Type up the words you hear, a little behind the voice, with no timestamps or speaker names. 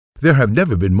There have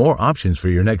never been more options for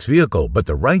your next vehicle, but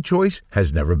the right choice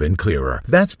has never been clearer.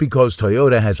 That's because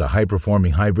Toyota has a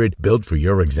high-performing hybrid built for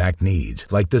your exact needs,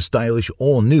 like the stylish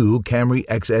all-new Camry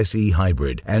XSE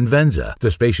Hybrid and Venza, the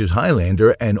spacious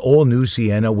Highlander and all-new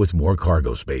Sienna with more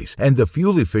cargo space, and the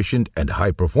fuel-efficient and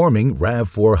high-performing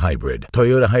RAV4 Hybrid.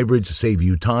 Toyota hybrids save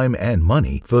you time and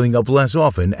money, filling up less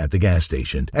often at the gas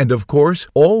station. And of course,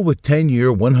 all with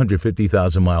 10-year,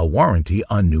 150,000-mile warranty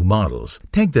on new models.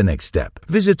 Take the next step.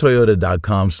 Visit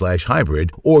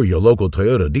Toyota.com/hybrid or your local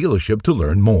Toyota dealership to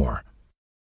learn more.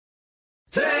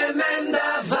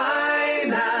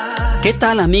 ¿Qué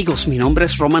tal, amigos? Mi nombre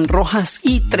es Roman Rojas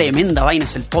y Tremenda Vaina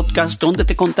es el podcast donde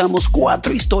te contamos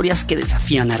 4 historias que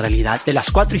desafían la realidad. De las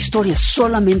 4 historias,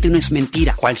 solamente una es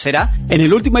mentira. ¿Cuál será? En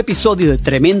el último episodio de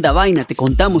Tremenda Vaina te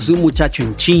contamos de un muchacho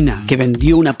en China que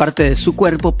vendió una parte de su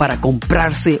cuerpo para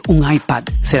comprarse un iPad.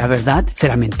 ¿Será verdad?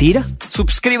 ¿Será mentira?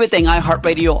 Suscríbete en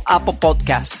iHeartRadio, Apple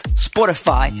Podcasts,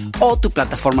 Spotify o tu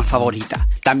plataforma favorita.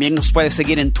 También nos puedes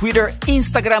seguir en Twitter,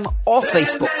 Instagram o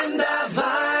Facebook.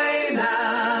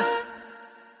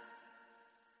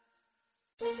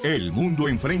 El mundo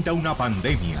enfrenta una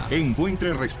pandemia.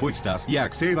 Encuentre respuestas y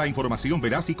acceda a información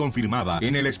veraz y confirmada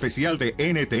en el especial de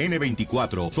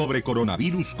NTN24 sobre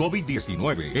coronavirus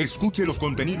COVID-19. Escuche los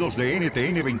contenidos de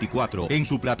NTN24 en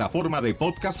su plataforma de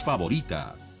podcast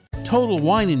favorita. Total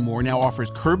Wine & More now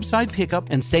offers curbside pickup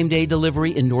and same-day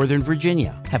delivery in Northern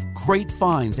Virginia. Have great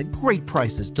finds at great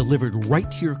prices delivered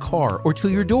right to your car or to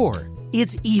your door.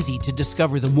 It's easy to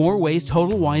discover the more ways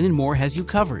Total Wine & More has you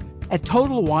covered at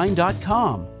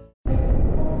TotalWine.com.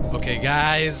 Okay,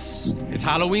 guys, it's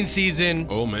Halloween season.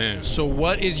 Oh, man. So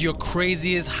what is your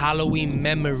craziest Halloween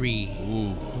memory?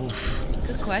 Ooh.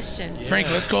 Good question. Yeah. Frank,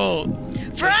 let's go.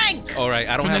 Frank! All right,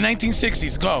 I don't From have... the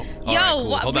 1960s, go. Yo, right, cool.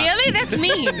 what, Hold on. really? That's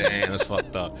mean. Damn, that's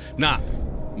fucked up. Nah,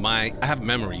 I have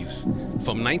memories.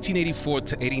 From 1984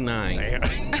 to 89.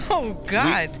 Oh,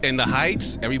 God. In the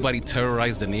Heights, everybody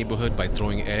terrorized the neighborhood by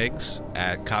throwing eggs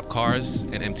at cop cars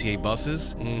and MTA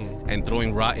buses and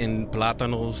throwing rotten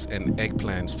plátanos and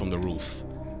eggplants from the roof.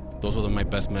 Those were my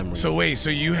best memories. So wait,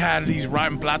 so you had these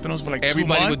rotten plátanos for like 2 months?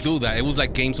 Everybody would do that. It was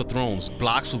like Games of Thrones.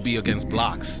 Blocks would be against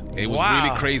blocks. It was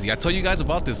really crazy. I tell you guys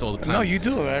about this all the time. No, you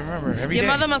do. I remember every Your day.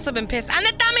 mother must have been pissed.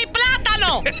 ¿Dónde está mi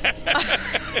plátano?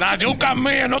 La yuca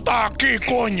mía no está aquí,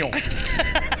 coño. All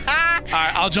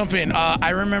right, I'll jump in. I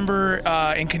remember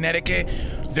in Connecticut,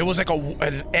 there was like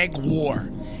an egg war.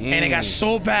 And it got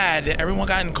so bad that everyone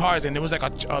got in cars, and there was like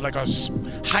a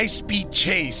high-speed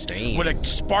chase with like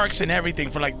sparks and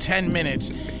everything for like 10 minutes,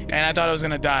 and I thought I was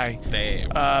gonna die. Damn.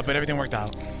 But everything worked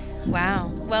out. Wow.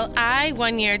 Well, I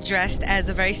one year dressed as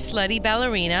a very slutty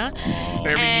ballerina.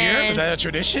 Every year? Was that a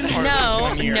tradition? Or No, just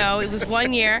 1 year? no, it was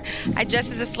 1 year. I dressed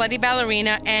as a slutty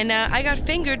ballerina, and I got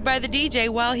fingered by the DJ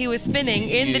while he was spinning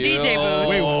in the DJ booth.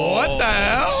 Wait, what the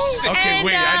hell? Okay, And,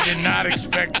 wait, I did not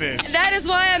expect this. That is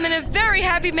why I'm in a very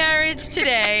happy marriage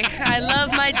today. I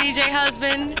love my DJ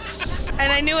husband,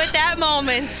 and I knew at that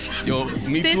moment, Yo,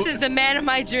 Me this Too. is the man of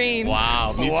my dreams.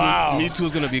 Wow, Me Too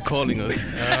is gonna be calling us.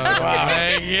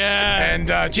 Wow. Yeah.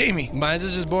 And Jamie. Mine's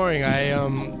is just boring.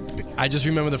 I just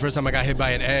remember the first time I got hit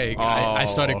by an egg. I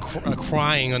started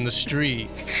crying on the street,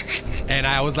 and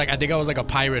I think I was like a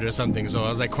pirate or something. So I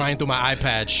was like crying through my eye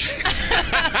patch.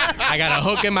 I got a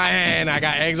hook in my hand. I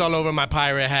got eggs all over my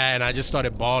pirate hat, and I just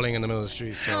started bawling in the middle of the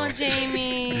street. So. Oh,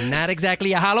 Jamie. Not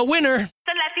exactly a Halloweener.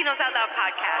 The Latinos Out Loud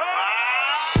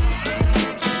podcast.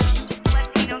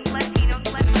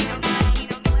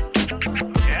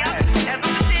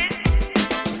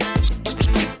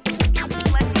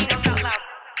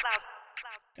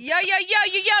 Yo, yo, yo,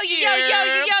 yo, yo, yo, yo, yo,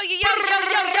 yo, yo, yo, yo, yo,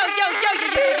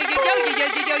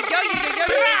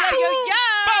 yo,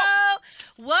 yo.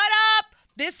 What up?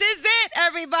 This is it,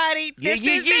 everybody. This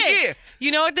is it.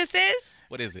 You know what this is?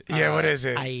 What is it? Yeah, what is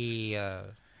it?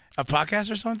 A podcast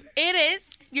or something? It is.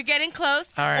 You're getting close.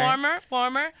 All right.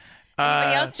 Warmer.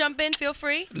 Anybody else jump in? Feel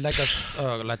free. like a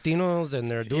Latinos, and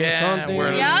they're doing Yeah, something.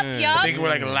 we're- Yup. I think we're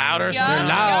like louder or something.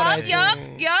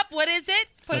 Yup. What is it?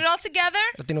 Put it all together.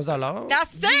 Latinos out loud.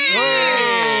 That's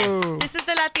it. This is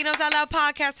the Latinos Out Loud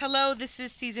podcast. Hello, this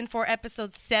is season 4,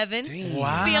 episode 7.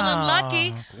 Wow. Feeling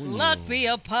lucky. Luck be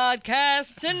a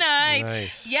podcast tonight.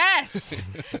 Nice. Yes.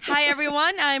 Hi,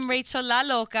 everyone. I'm Rachel La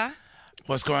Loca.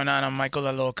 What's going on? I'm Michael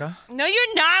La Loca. No,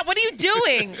 you're not. What are you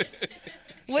doing?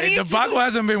 What are you The doing? Baco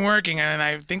hasn't been working, and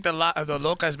I think the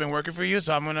Loca has been working for you,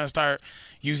 so I'm going to start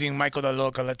using Michael La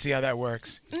Loca. Let's see how that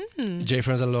works. J.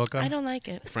 Friends and Loca. I don't like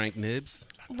it. Frank Nibs.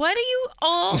 What are you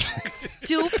all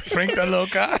stupid? Frank La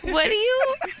Loca. What are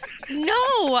you?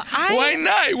 No, Why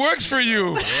not? It works for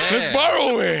you. Let's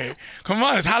borrow it. Come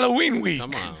on, it's Halloween week.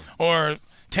 Come on. Or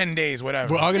 10 days,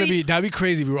 whatever. We're all gonna be. That'd be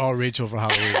crazy if we were all Rachel for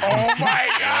Halloween. Oh my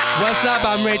God. What's up?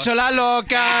 I'm Rachel La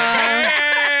Loca.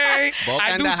 Hey, Boca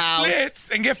I in do the house. splits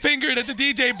and get fingered at the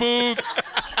DJ booth.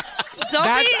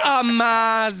 That's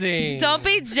amazing. Don't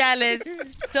be jealous.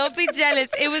 Don't be jealous.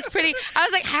 It was pretty. I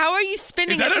was like, how are you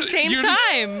spinning at the same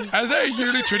time? Is that a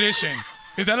yearly tradition?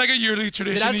 Is that like a yearly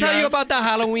tradition? Did I tell you about the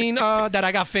Halloween that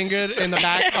I got fingered in the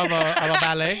back of a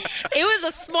ballet? It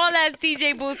was a small ass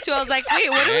DJ booth too. I was like, wait,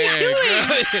 what are we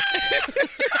doing?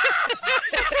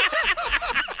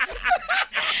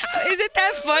 Is it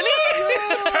that funny?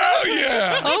 Hell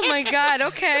yeah. Oh my God.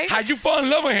 Okay. How'd you fall in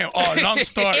love with him? Oh, long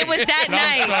story. It was that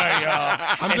night. Story,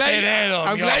 y'all.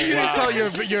 I'm glad you didn't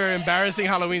tell your embarrassing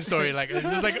Halloween story. Like it's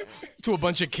just like to a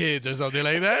bunch of kids or something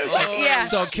like that. Like, Yeah.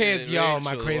 So kids, yo,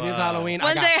 my craziest Halloween, I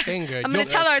One got day, fingered. I'm going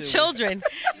to tell our children,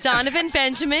 Donovan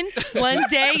Benjamin, one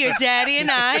day your daddy and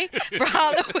I for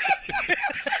Halloween.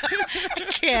 I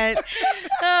can't.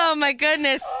 Oh my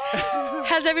goodness.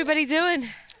 How's everybody doing?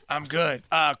 I'm good.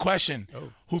 Question.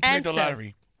 Who played the Answer.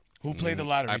 lottery? Who played the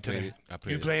lottery today? I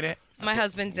Played it? My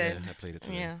husband did. Yeah, I played it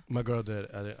today. Yeah. My girl did.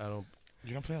 I don't.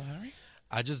 You don't play the lottery?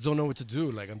 I just don't know what to do.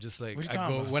 Like I'm just like What are you I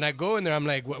talking go about? when I go in there. I'm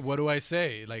like, what do I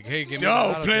say? Like, hey, give me.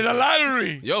 Yo, the play the ticket.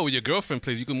 lottery. Yo, your girlfriend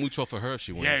plays. You can mooch off of her if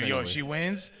she wins. Yeah, anyway. she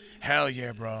wins. Hell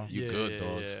yeah, bro. You good,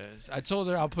 dog. I told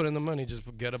her I'll put in the money, just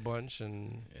get a bunch,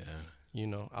 and Yeah. you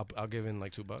know, I'll give in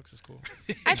like $2. It's cool.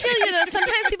 I feel you though.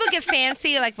 Sometimes people get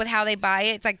fancy, like with how they buy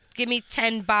it. It's like, give me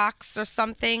 $10 or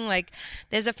something. Like,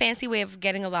 there's a fancy way of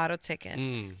getting a lotto ticket.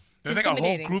 There's like a whole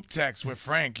intimidating. group text with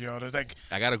Frank, yo. There's like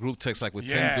I got a group text like with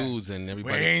Yeah. 10 dudes and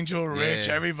everybody. with Angel, Rich,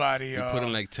 Yeah. everybody, We yo. put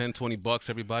in like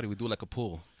 $10-20 everybody. We do like a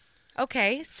pool.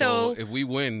 Okay, So so if we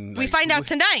win, we like, find out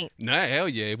tonight. Nah, hell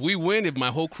yeah. If we win, if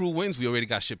my whole crew wins, we already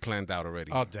got shit planned out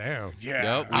already. Oh damn!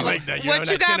 Yeah. Yep. I like that. What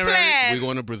you got We're planned?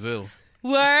 going to Brazil.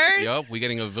 Word? Yup, we're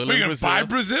getting a villa We're in gonna Brazil. buy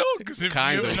Brazil? Because if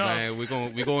Kind you of, know, man.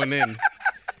 We're going in.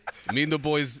 Me and the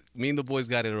boys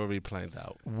got it already planned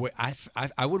out.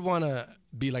 I would want to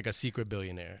be like a secret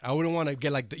billionaire. I wouldn't want to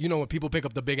get like you know when people pick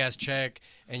up the big ass check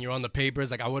and you're on the papers.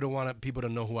 Like I wouldn't want people to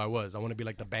know who I was. I want to be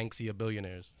like the Banksy of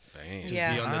billionaires. Damn. Just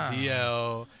Yeah. be on the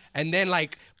DL. And then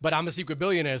like, but I'm a secret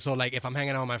billionaire, so like if I'm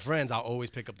hanging out with my friends, I'll always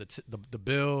pick up the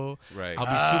bill. Right. I'll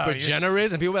be super you're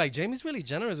generous, and people be like, Jamie's really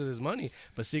generous with his money,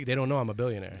 but see, they don't know I'm a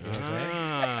billionaire. You know what I'm saying?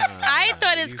 I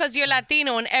thought it's because you're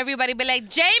Latino and everybody be like,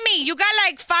 Jamie, you got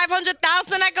like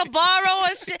 500,000 I could borrow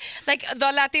and shit. Like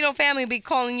the Latino family be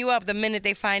calling you up the minute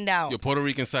they find out. Your Puerto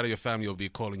Rican side of your family will be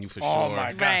calling you for Oh sure.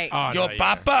 my God. Right. Oh, Yo, no, yeah.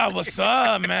 Papa, what's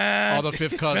up, man? All the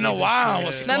fifth cousins. Been a and while. shit.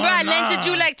 What's Remember I going lended on?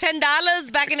 you like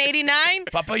 $10 back in '89?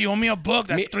 Papa, you owe me a book.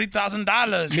 That's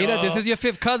 $3,000. Mira, this is your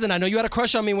fifth cousin. I know you had a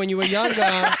crush on me when you were younger.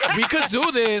 We could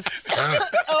do this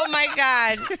Oh my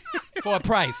God. for a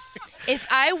price. If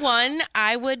I won,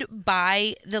 I would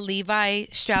buy the Levi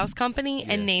Strauss company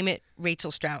and name it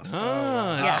Rachel Strauss.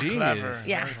 Ah, Yeah. genius. Clever.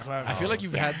 Yeah. Very clever. I feel like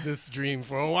you've had this dream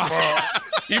for a while.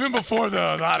 Even before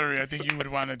the lottery, I think you would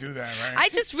want to do that, right? I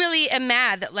just really am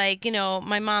mad that, like, you know,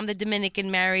 my mom, the Dominican,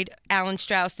 married Alan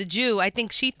Strauss, the Jew. I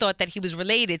think she thought that he was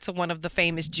related to one of the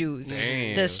famous Jews.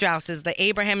 Damn. The Strausses, the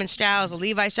Abraham and Strauss, the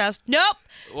Levi Strauss. Nope.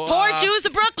 Poor Jews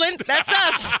of Brooklyn. That's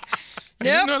us.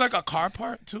 Isn't Nope. there like a car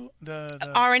part too?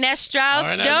 The R&S Strauss.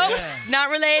 R&S, Nope. yeah. Not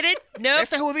related. Nope.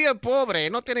 Ese judío es pobre,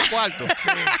 no tiene cuarto.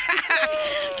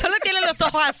 Solo tiene los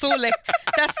ojos azules.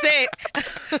 That's it.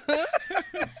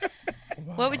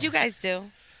 What would you guys do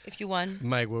if you won?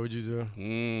 Mike, what would you do?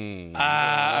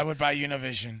 I would buy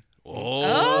Univision.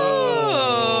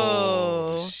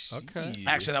 Oh. Okay.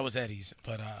 Actually, that was Eddie's,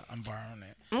 but I'm borrowing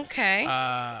it. Okay.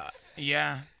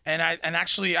 Yeah, and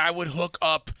actually I would hook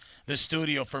up the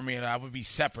studio for me. I would be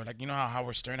separate. Like you know how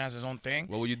Howard Stern has his own thing.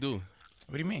 What would you do?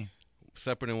 What do you mean?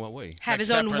 Separate in what way? Have Like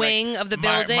his own separate, wing like of the my-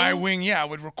 building. My wing, yeah. I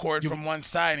would record from one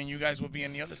side, and you guys would be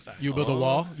on the other side. You build a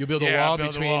wall? You build a Yeah, wall build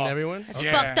a between wall. everyone? It's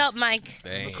Yeah. fucked up, Mike.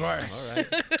 Damn. Of course. All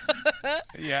right.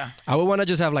 Yeah. I would want to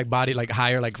just have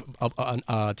hire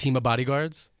a team of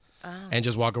bodyguards and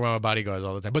just walk around with bodyguards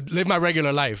all the time. But live my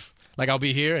regular life. Like I'll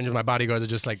be here and just my bodyguards are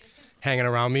just like hanging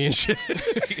around me and shit.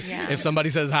 Yeah. If somebody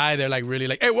says hi, they're like really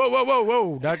like, hey, whoa, whoa, whoa,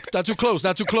 whoa, not too close,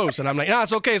 not too close. And I'm like, nah,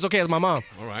 it's okay, it's my mom.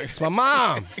 All right. It's my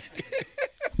mom.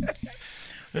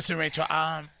 Listen, Rachel.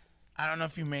 I don't know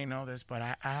if you may know this, but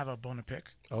I have a bone to pick.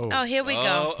 Oh, here we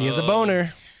go. He is a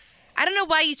boner. I don't know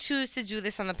why you choose to do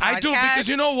this on the podcast. I do because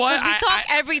you know what? 'Cause we talk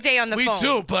every day on the we phone.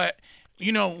 do, but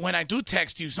you know when I do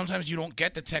text you, sometimes you don't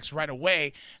get the text right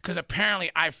away because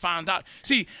apparently I found out.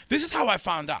 See, this is how I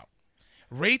found out.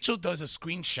 Rachel does a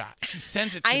screenshot. She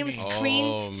sends it to me. I am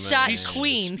screenshot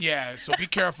queen. Yeah, so be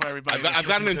careful, everybody. I've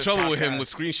gotten in trouble with him with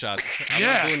screenshots.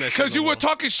 Yeah, because you were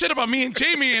talking shit about me and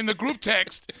Jamie in the group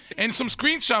text and some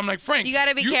screenshot. I'm like, Frank, You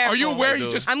gotta be careful. Are you aware?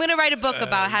 I'm gonna write a book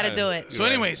about how to do it. So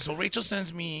anyway, so Rachel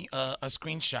sends me a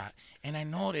screenshot, and I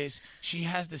notice she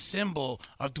has the symbol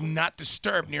of do not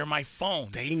disturb near my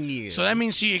phone. Dang it. So that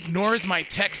means she ignores my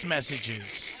text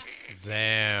messages.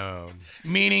 Damn.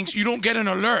 Meaning you don't get an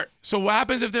alert. So what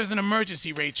happens if there's an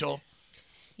emergency, Rachel?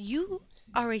 You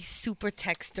are a super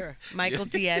texter, Michael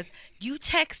Diaz. You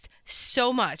text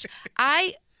so much.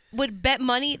 I would bet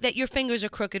money that your fingers are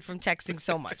crooked from texting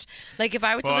so much. Like if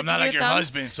I were to Well, look I'm not at like your thumb,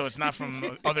 husband, so it's not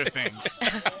from other things.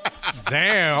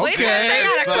 Damn. Wait, Okay.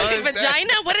 I got a crooked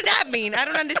vagina? What did that mean? I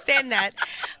don't understand that.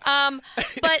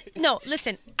 But no,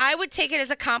 listen, I would take it as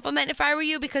a compliment if I were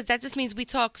you, because that just means we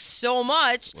talk so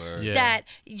much Yeah. that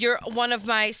you're one of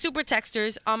my super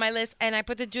texters on my list, and I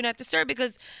put the do not disturb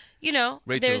because, you know,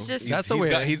 Rachel, there's just...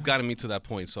 he's gotten me to that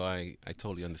point, so I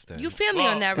totally understand. You feel me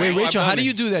on that, Wait, right? Rachel, how do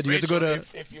you do that? Do you have to go to...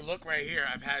 If you look right here,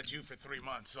 I've had you for 3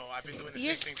 months, so I've been doing the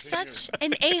You're same thing to such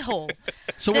an a-hole.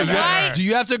 So Then wait, why- do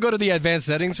you have to go to the advanced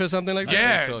settings for something like you.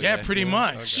 that? Yeah, pretty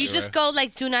much. You just go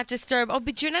like, do not disturb. Oh,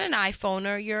 but you're not an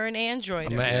iPhoner. You're an Android.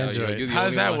 I'm an Android. you're the How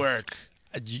does only that one. work?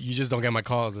 You just don't get my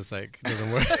calls. It's like, it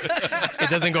doesn't work. It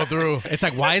doesn't go through. It's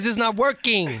like, why is this not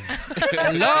working?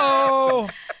 Hello?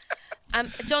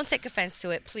 Don't take offense to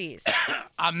it, please.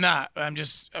 I'm not.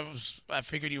 I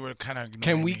figured you were kind of.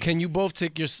 Can you both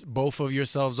take both of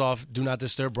yourselves off Do Not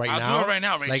Disturb right I'll now? do it right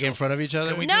now, Rachel. Like in front of each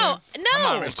other? Can we No, do it? Come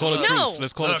on, no. Let's call it No. truth.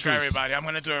 Let's call it Look, truth. everybody, I'm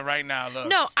gonna do it right now. Look.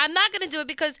 No, I'm not going to do it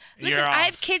because, listen, You're I off.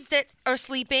 have kids that are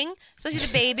sleeping, especially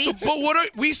the baby. But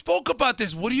we spoke about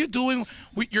this. What are you doing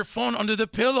with your phone under the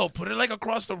pillow? Put it like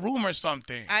across the room or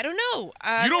something. I don't know.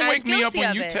 You don't I'm wake me up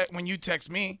guilty of it. when you text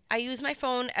me. I use my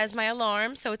phone as my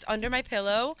alarm, so it's under my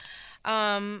pillow.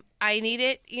 I need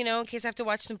it, you know, in case I have to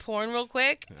watch some porn real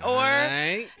quick or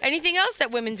Alright. anything else that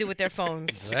women do with their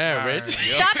phones. Yeah, Rich.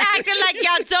 Stop acting like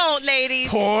y'all don't, ladies.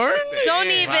 Porn? Don't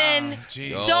even.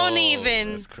 Jeez. Don't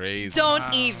even. That's crazy.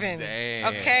 Don't even.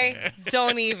 Damn. Okay?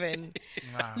 Don't even.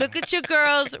 Look at your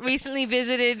girls recently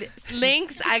visited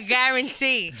links. I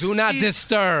guarantee. Do not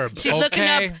disturb. She's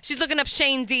okay? looking up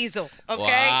Shane Diesel. Okay?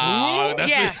 Wow. That's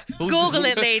Yeah. who's- Google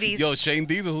it, ladies. Yo, Shane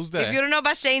Diesel, who's that? If you don't know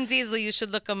about Shane Diesel, you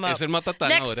should look him up. Es el matatán.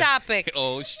 Next No, topic.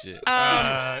 Oh, shit.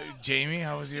 Jamie,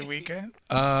 how was your weekend?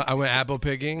 I went apple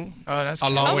picking. Oh, that's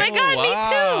Along Oh with, my God, wow.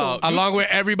 me too. along with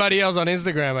everybody else on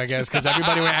Instagram, I guess, because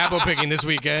everybody went apple picking this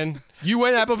weekend. You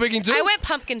went apple picking too? I went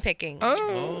pumpkin picking.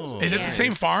 Oh. Is it the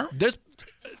same farm? There's.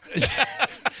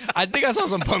 I think I saw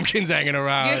some pumpkins hanging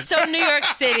around. You're so New York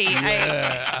City.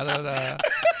 I don't know.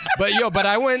 But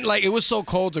I went like it was so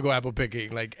cold to go apple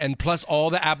picking, like, and plus all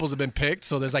the apples have been picked,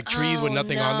 so there's like trees with Oh,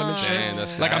 nothing on them and shit. Man,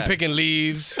 that's Like I'm sad. picking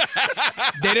leaves.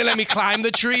 They didn't let me climb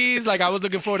the trees. Like I was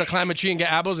looking forward to climb a tree and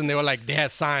get apples, and they were like they had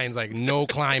signs like no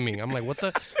climbing. I'm like,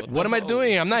 what am I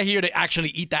doing? I'm not here to actually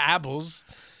eat the apples.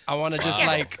 I want to just Yeah.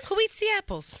 like Who eats the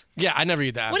apples? yeah. I never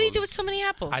eat the apples. What do you do with so many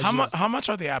apples? How much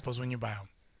are the apples when you buy them?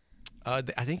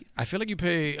 I feel like you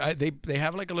pay. They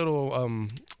have like a little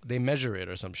they measure it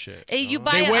or some shit. You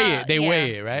buy They weigh it. They yeah.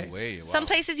 weigh it, right? Wait, wow. Some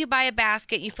places you buy a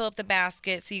basket, you fill up the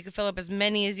basket, so you can fill up as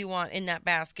many as you want in that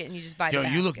basket, and you just buy the Yo,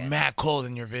 basket. you look mad cold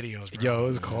in your videos, bro. Yo, it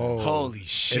was cold. Holy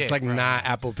shit, It's like bro. not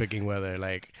apple picking weather.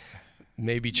 Like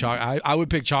maybe I would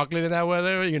pick chocolate in that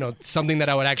weather. You know, something that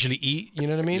I would actually eat. You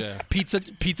know what I mean? Yeah.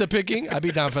 Pizza picking. I'd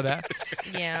be down for that.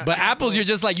 Yeah. But apples, you're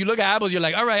just like you look at apples. You're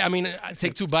like, all right. I mean, I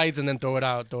take 2 bites and then throw it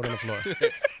out. Throw it on the floor.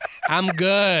 I'm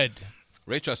good.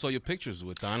 Rachel, I saw your pictures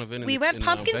with Donovan. we went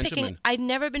pumpkin picking. Benjamin. I'd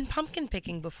never been pumpkin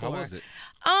picking before. How was it?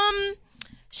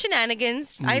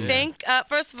 Shenanigans, I think.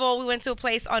 First of all, we went to a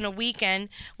place on a weekend,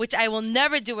 which I will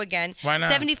never do again. Why not?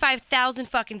 75,000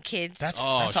 fucking kids. That's a Oh,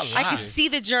 lot. shit. I could see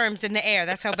the germs in the air.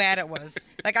 That's how bad it was.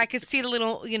 Like I could see the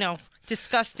little,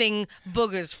 disgusting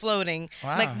boogers floating.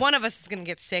 Wow. Like one of us is gonna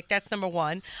get sick. That's number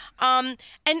one. And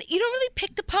you don't really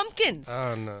pick the pumpkins.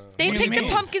 Oh no. They What do you pick the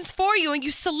mean? pumpkins for you, and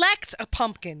you select a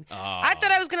pumpkin. I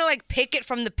thought I was gonna like pick it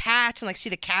from the patch and like see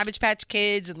the Cabbage Patch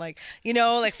Kids and like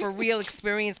like for real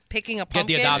experience picking a Get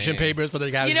pumpkin. the adoption papers for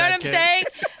the guys. You know what I'm saying?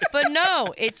 But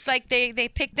no, it's like they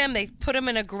pick them, they put them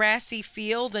in a grassy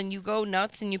field, and you go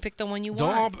nuts and you pick the one you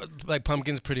Don't all want. like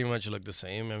pumpkins pretty much look the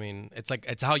same? I mean,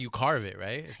 it's how you carve it,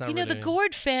 right? It's not You know, really... the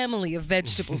gourd family of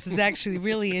vegetables is actually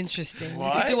really interesting.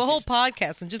 We could do a What? whole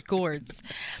podcast on just gourds,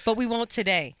 but we won't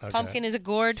today. Pumpkin is a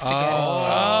gourd. Forget it.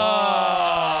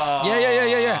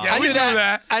 Yeah. Yeah, I we knew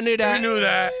that. I knew that. We knew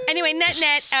that. Anyway, net,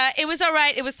 it was all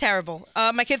right. It was terrible.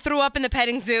 My kid threw up in the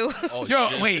petting zoo.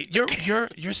 Wait,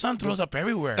 your son throws up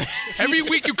everywhere. Every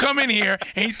week you come in here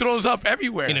and he throws up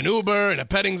everywhere. In an Uber, in a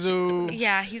petting zoo.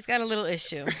 Yeah, he's got a little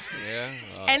issue. Yeah.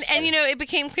 And it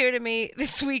became clear to me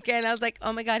this weekend. I was like,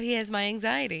 oh my God, he has my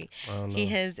anxiety. Oh, no. He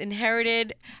has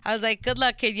inherited. I was like, good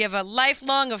luck, kid. You have a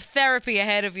lifelong of therapy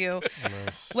ahead of you.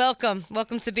 Welcome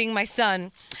to being my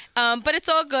son. But it's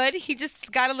all good. He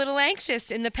just got a little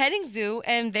anxious in the petting zoo,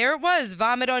 and there it was,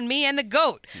 vomit on me and the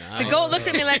goat. Nice. The goat looked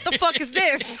at me like, the fuck is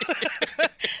this?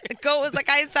 The goat was like,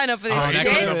 I didn't sign up for this shit.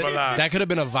 That could have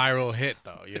been a viral hit,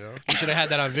 though. You should have had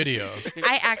that on video.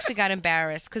 I actually got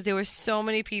embarrassed because there were so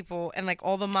many people, and like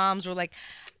all the moms were like,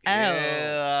 oh,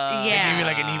 yeah. They gave you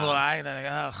like an evil eye. They're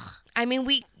like, ugh. I mean,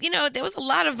 there was a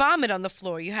lot of vomit on the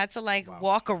floor. You had to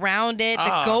walk around it.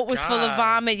 The goat was full of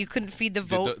vomit. You couldn't feed the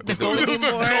goat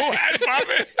anymore. Had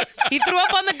vomit. He threw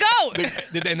up on the goat.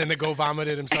 And then the goat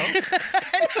vomited himself?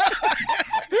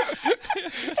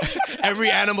 Every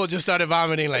animal just started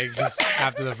vomiting just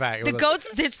after the fact. The goats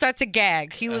did start to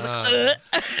gag. He was like,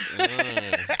 ugh.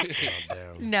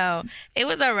 No, it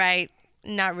was all right.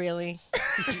 Not really.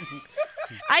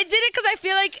 I did it because I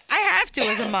feel like I have to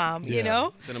as a mom, you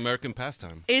know? It's an American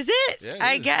pastime. Is it? Yeah, it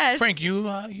I is. guess. Frank, you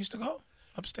used to go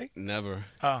upstate? Never.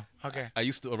 Oh, okay. I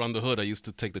used to, around the hood, I used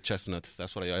to take the chestnuts.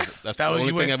 That's what that's That the was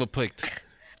only you thing I went- ever picked.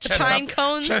 Pine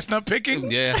cones? Chestnut picking?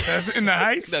 Yeah. That's in the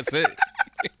Heights? That's it.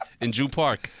 In Jew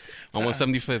Park on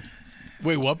 175th.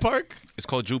 Wait, what park? It's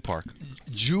called Jew Park.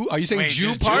 Jew? Are you saying Wait, Jew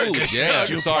just Park? Jew? Just Yeah,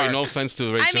 Jew sorry, Park. no offense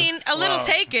to Rachel. I mean, a little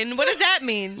taken. What does that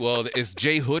mean? Well, it's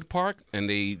J Hood Park, and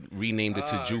they renamed it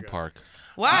to Jew Park.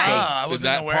 Why? I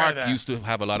wasn't that aware of park that. used to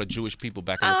have a lot of Jewish people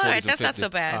back in Oh, the 40s all right. and That's not 50s. so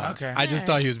bad. Okay. I just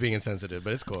thought he was being insensitive,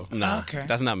 but it's cool. Nah, Okay.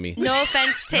 that's not me. No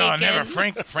offense taken. No, never.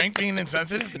 Frank being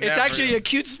insensitive? It's actually a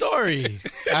cute story,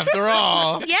 after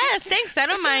all. Yes, thanks. I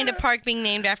don't mind a park being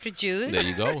named after Jews. There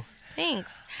you go.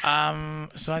 Thanks.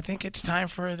 So I think it's time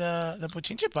for the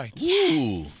Pochincha bites.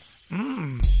 Ooh.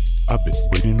 I've been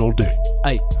waiting all day.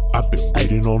 I've been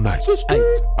waiting all night.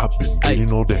 I've been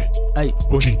waiting all day.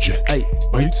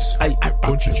 Pochincha bites. I've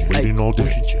been waiting all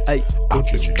day. I've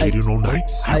been waiting all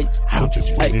night. I've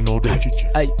been waiting all day.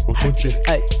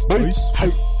 Pochincha bites.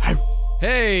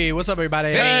 Hey, what's up, everybody?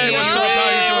 Hey, what's up? How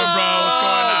you doing, bro? What's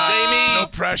going on? Jamie. No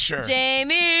pressure.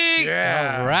 Jamie.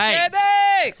 Yeah. All right. Baby.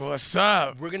 What's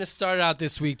up? We're going to start out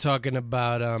this week talking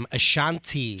about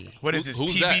Ashanti. What is this?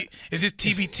 Who's that? Is this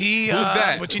TBT? Who's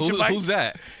that? Pochincha bites? Who's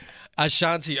that?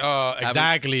 Ashanti,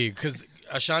 exactly, because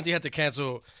Ashanti had to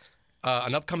cancel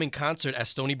an upcoming concert at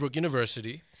Stony Brook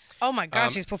University. Oh my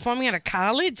gosh, she's performing at a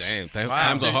college? Damn,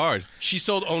 times are hard. She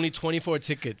sold only 24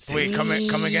 tickets. Wait,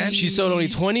 come again? She sold only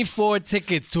 24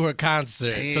 tickets to her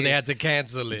concert, so they had to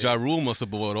cancel it. Ja Rule must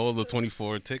have bought all the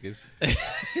 24 tickets.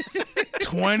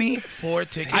 24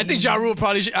 tickets. I think Ja Rule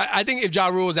probably I think if Ja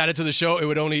Rule was added to the show, it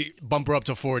would only bump her up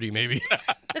to 40, maybe.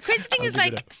 The crazy thing is,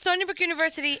 Stony Brook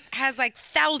University has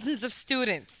thousands of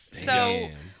students. So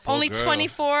poor only girl.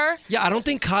 24. Yeah, I don't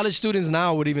think college students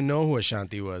now would even know who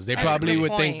Ashanti was. They That's a probably good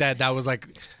would point. think that was I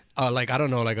don't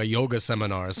know, like a yoga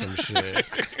seminar or some shit.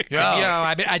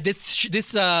 Yeah.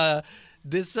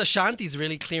 This Ashanti's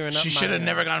really clearing up. She should have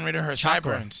never gotten rid of her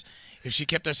sideburns. If she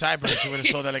kept her sideburns, she would have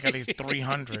sold at least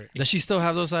 300. Does she still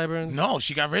have those sideburns? No,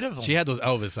 she got rid of them. She had those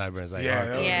Elvis sideburns.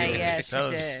 Yeah, she That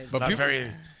was did. not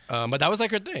very. But that was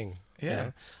her thing.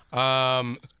 Yeah. You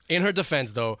know? In her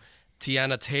defense, though,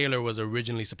 Tiana Taylor was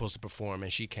originally supposed to perform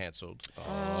and she canceled.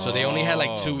 So they only had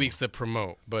 2 weeks to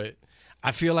promote. But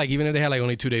I feel like even if they had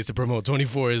only 2 days to promote,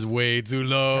 24 is way too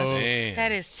low.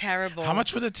 That is terrible. How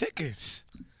much were the tickets?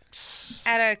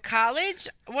 At a college?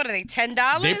 What are they,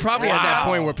 $10? They probably at that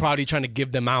point were probably trying to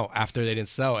give them out after they didn't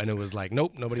sell, and it was like,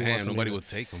 nope, nobody wants them. Nobody would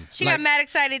take them. She got mad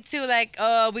excited too,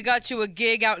 we got you a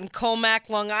gig out in Comac,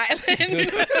 Long Island.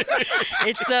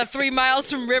 It's 3 miles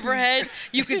from Riverhead.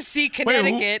 You can see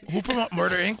Connecticut. Who promoted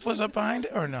Murder Inc. was up behind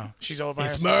it or no? She's all by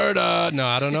It's herself. murder. No,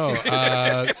 I don't know.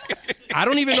 I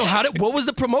don't even know what was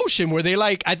the promotion? Were they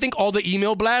I think all the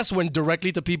email blasts went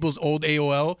directly to people's old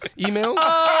AOL emails?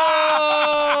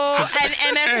 Oh, and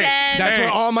MSN. That's where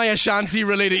all my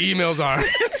Ashanti-related emails are.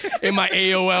 In my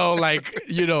AOL,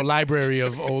 library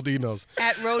of old emails.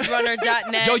 At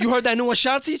roadrunner.net. Yo, you heard that new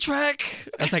Ashanti track?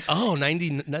 I was like, oh,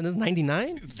 90, that's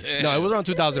 99? No, it was around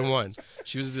 2001.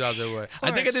 She was in 2001.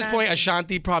 I think at this point,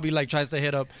 Ashanti probably tries to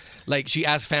hit up, she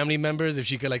asked family members if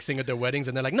she could sing at their weddings,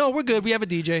 and they're like, no, we're good. We have a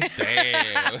DJ.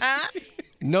 Damn.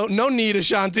 No need,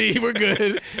 Ashanti. We're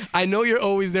good. I know you're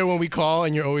always there when we call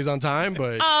and you're always on time,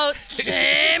 but... Oh,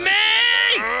 Jamie!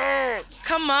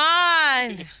 Come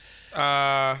on.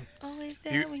 Always there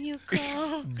there when you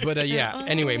call. But yeah.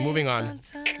 Anyway, moving on.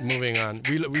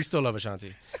 We still love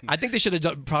Ashanti. I think they should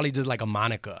have probably just like a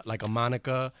Monica.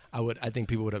 I think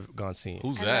people would have gone seen.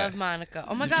 Who's I that? love Monica.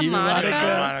 Oh my God, Even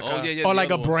Monica. Oh, yeah. Or like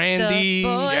a Brandy.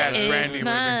 Yes, Brandy would have been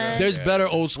good. There's better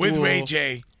old school. With Ray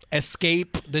J.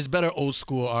 Escape. There's better old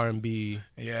school R&B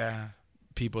Yeah.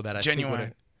 people that I Genuine.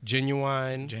 think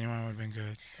Genuine. Genuine would have been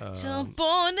good. Jump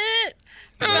on it.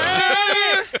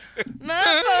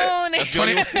 My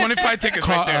phone. 25 tickets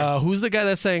right there. Who's the guy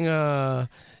that sang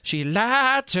She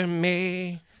Lied to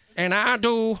Me and I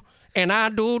do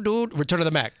Return of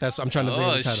the Mac. That's I'm trying to think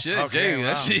of the title. Shit, Okay, Jamie,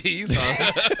 that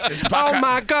wow. shit. Oh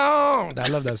my God. I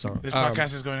love that song. This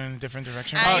podcast is going in a different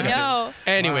direction. I know.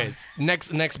 Anyways,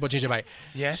 next Bochinche Bite.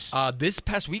 Yes. This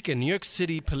past weekend, New York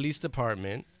City Police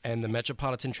Department and the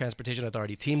Metropolitan Transportation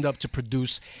Authority teamed up to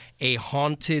produce a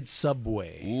haunted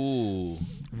subway. Ooh.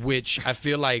 Which I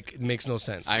feel like makes no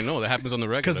sense. I know, that happens on the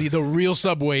regular. Because the real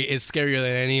subway is scarier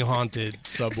than any haunted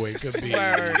subway could be.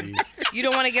 Word. You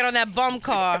don't want to get on that bum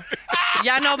car.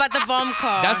 Y'all know about the bum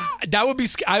car. That would be.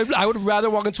 I would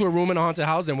rather walk into a room in a haunted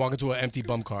house than walk into an empty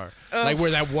bum car, like where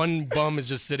that one bum is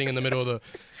just sitting in the middle of the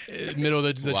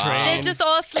Wow. train. They're just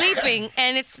all sleeping,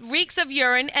 and it reeks of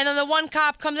urine. And then the one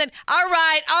cop comes in. All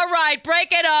right,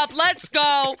 break it up. Let's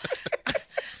go.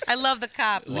 I love the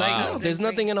cop. Wow. Like, no, there's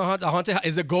nothing in a haunted house.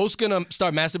 Is a ghost gonna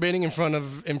start masturbating in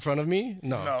front of me?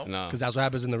 No, No. because that's what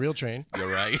happens in the real train. You're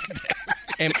right.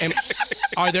 And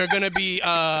are there gonna be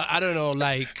I don't know,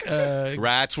 like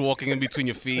Rats walking in between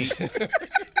your feet.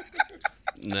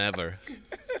 Never.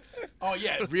 Oh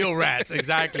yeah, real rats,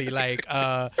 exactly. Like,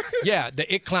 yeah,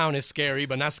 the It Clown is scary,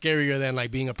 but not scarier than like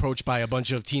being approached by a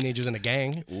bunch of teenagers in a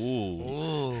gang.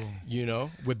 Ooh. You know,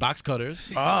 with box cutters.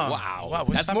 Wow.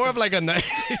 That's more of like a night.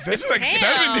 This is like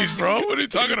Damn. 70s, bro. What are you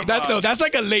talking about? That's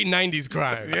like a late '90s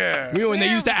crime. Yeah. You know, when they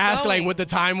used to ask like going? what the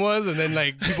time was, and then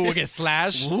like people would get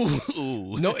slashed. Ooh.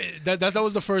 No, that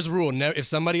was the first rule. If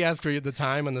somebody asked for the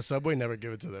time on the subway, never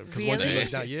give it to them. Because once you Really?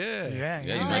 look down, Yeah, Yeah.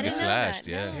 you I might get didn't know slashed.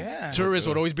 that, Yeah. no. Yeah. tourists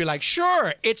would always be like,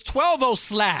 "Sure, it's 12:00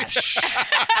 slash."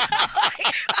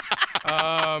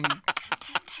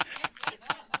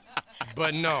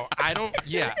 But no, I don't.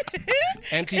 Yeah,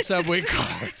 empty subway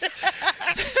cars.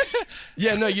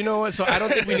 Yeah, no, you know what? So I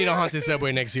don't think we need a haunted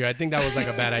subway next year. I think that was like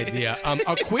a bad idea.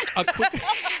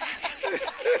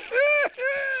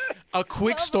 A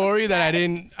quick story that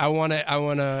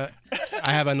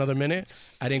I have another minute.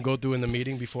 I didn't go through in the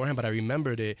meeting beforehand, but I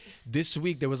remembered it. This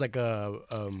week there was like a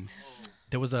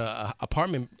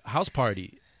apartment house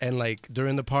party, and like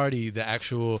during the party,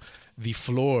 the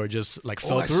floor just like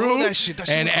fell I saw through, that shit. That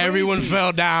shit and was everyone crazy.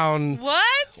 fell down.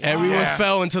 What? Everyone Yeah.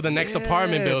 fell into the next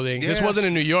apartment building. This yes. wasn't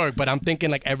in New York, but I'm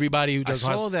thinking like everybody who does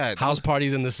saw that. house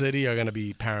parties in the city are gonna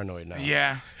be paranoid now.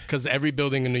 Yeah. Because every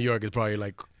building in New York is probably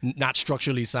like not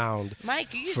structurally sound.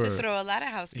 Mike, you used For- to throw a lot of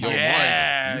house Yo, parties. Yeah,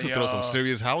 Mike, you used to throw yo. some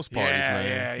serious house parties,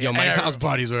 man. Yo, my And I- house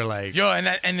parties were like, Yo, and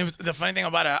it was the funny thing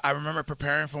about it. I remember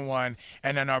preparing for one,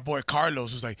 and then our boy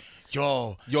Carlos was like,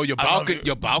 "Yo, Yo, your I love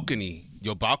balcony,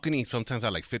 your balcony sometimes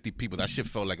had like 50 people. That shit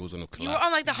felt like it was on a You were collapse.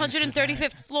 on like the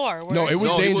 135th floor. no, it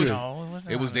was No, it was- dangerous. No, it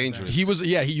wasn't. It was dangerous. He was,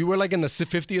 you were like in the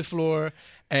 50th floor,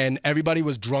 and everybody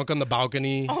was drunk on the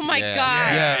balcony. Oh my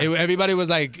Yeah. God. Everybody was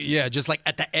like, just like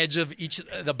at the edge of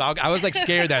the balcony. I was like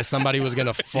scared that somebody was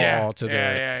gonna fall Yeah, to the.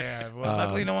 yeah. Well,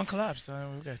 luckily no one collapsed. So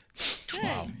we're good.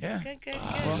 Wow. Yeah. Good.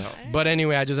 But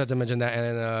anyway, I just had to mention that,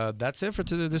 and that's it for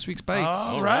this week's Bites.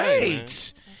 All right, right.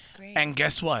 That's great. And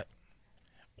guess what?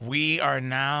 We are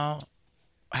now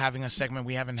having a segment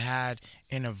we haven't had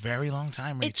in a very long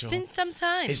time, It's Rachel. been some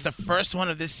time. It's the first one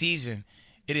of this season.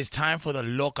 It is time for the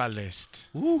Loca List.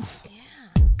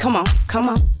 Come on.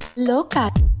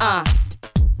 Loca.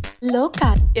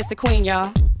 Loca. It's the queen,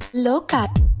 y'all. Loca.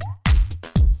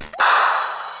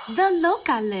 The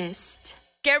Loca List.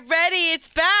 Get ready. It's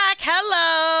back.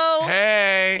 Hello.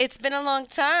 Hey. It's been a long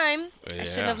time. I Yeah.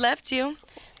 shouldn't have left you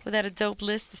without a dope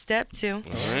list to step to.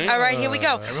 All right, here we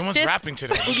go. Everyone's This- rapping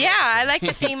today. Yeah, I like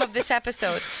the theme of this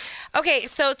episode. Okay,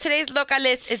 so today's Loca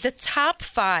List is the top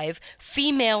 5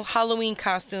 female Halloween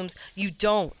costumes you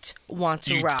don't want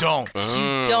to You rock. don't.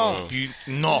 You don't.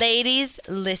 No. Ladies,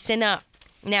 listen up.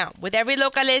 Now, with every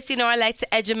Loca List, I like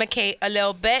to educate a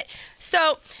little bit.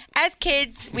 So, as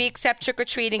kids, we accept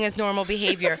trick-or-treating as normal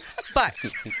behavior. But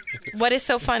what is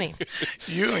so funny?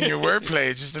 You and your wordplay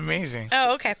is just amazing.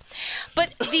 Oh, okay.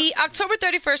 But the October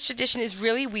 31st tradition is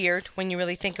really weird when you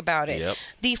really think about it. Yep.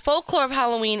 The folklore of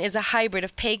Halloween is a hybrid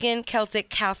of pagan, Celtic,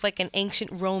 Catholic, and ancient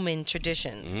Roman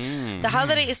traditions. The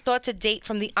holiday is thought to date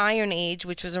from the Iron Age,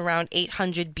 which was around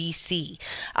 800 BC.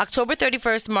 October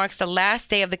 31st marks the last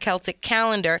day of the Celtic calendar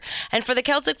calendar. And for the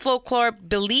Celtic folklore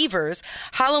believers,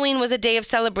 Halloween was a day of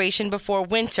celebration before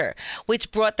winter,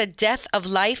 which brought the death of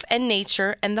life and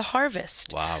nature and the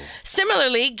harvest. Wow.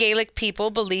 Similarly, Gaelic people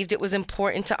believed it was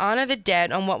important to honor the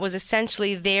dead on what was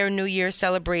essentially their New Year's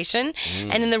celebration.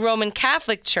 And in the Roman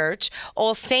Catholic Church,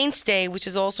 All Saints' Day, which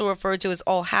is also referred to as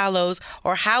All Hallows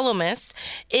or Hallowmas,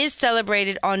 is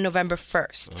celebrated on November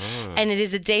 1st. And it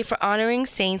is a day for honoring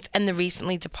saints and the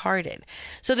recently departed.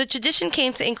 So the tradition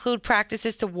came to include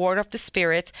practices to ward off the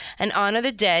spirits and honor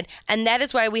the dead, and that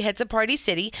is why we head to Party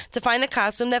City to find the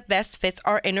costume that best fits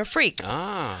our inner freak.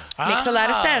 Makes a lot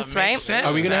of sense, right? Sense.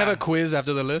 Are we gonna have a quiz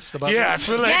after the list about Yeah, I this?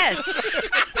 feel like Yes.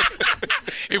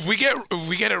 if we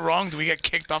get it wrong, do we get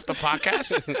kicked off the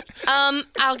podcast?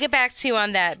 I'll get back to you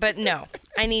on that, but no,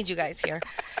 I need you guys here.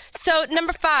 So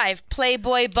number 5,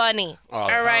 Playboy Bunny. All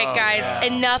right, guys,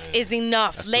 enough is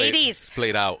enough. Ladies,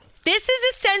 Played out. this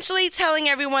is essentially telling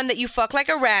everyone that you fuck like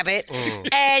a rabbit,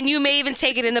 and you may even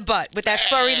take it in the butt with that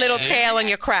furry little tail on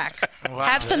your crack.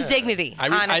 Have some dignity, I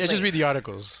honestly. just read the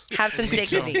articles. Have some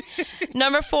dignity.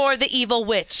 Number 4, the evil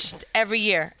witch. Every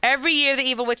year, the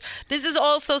evil witch. This is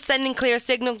also sending clear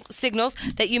signals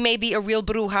that you may be a real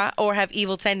bruja or have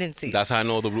evil tendencies. That's how I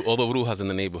know all the brujas in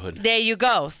the neighborhood. There you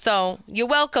go. So you're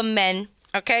welcome, men.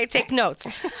 Okay, take notes.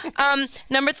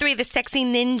 Number 3, the sexy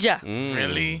ninja.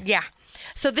 Really? Yeah.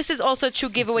 So this is also a true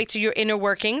giveaway to your inner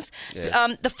workings.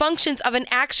 The functions of an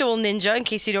actual ninja, in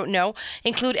case you don't know,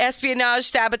 include espionage,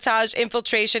 sabotage,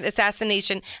 infiltration,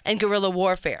 assassination, and guerrilla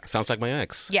warfare. Sounds like my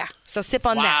ex. Yeah. So sip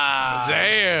on that.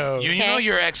 Damn. You know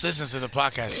your ex listens to the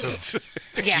podcast too.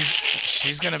 Yeah.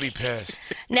 She's gonna be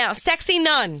pissed. Now, sexy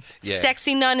nun. Yeah.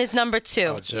 Sexy nun is number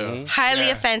 2. Sure. Highly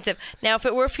Yeah. offensive. Now, if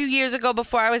it were a few years ago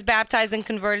before I was baptized and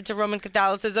converted to Roman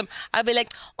Catholicism, I'd be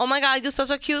like, oh my God, you're such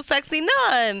a cute, sexy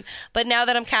nun. But now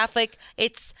that I'm Catholic,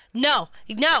 it's no.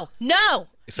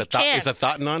 It's a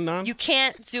thought non. You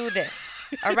can't do this.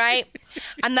 All right?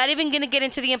 I'm not even going to get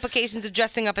into the implications of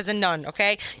dressing up as a nun,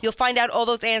 okay? You'll find out all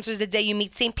those answers the day you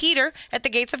meet St. Peter at the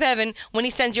gates of heaven when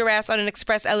he sends your ass on an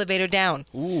express elevator down.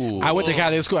 I went to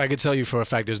Catholic school. I could tell you for a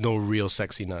fact there's no real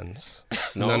sexy nuns.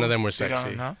 No? None of them were You sexy.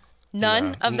 don't know?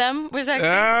 None of them were sexy?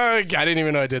 I didn't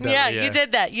even know I did that. Yeah, but you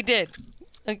did that. You did.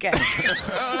 Okay.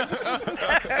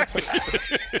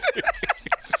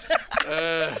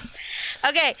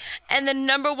 Okay, and the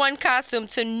number 1 costume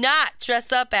to not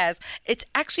dress up as, it's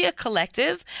actually a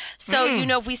collective. So, you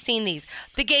know, we've seen these.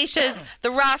 The geishas, the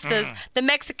Rastas, the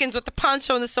Mexicans with the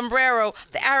poncho and the sombrero,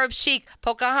 the Arab chic,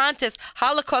 Pocahontas,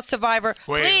 Holocaust survivor.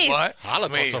 Wait, Please. what?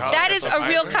 Wait, That is a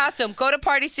real costume. Go to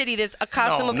Party City. There's a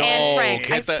costume of Anne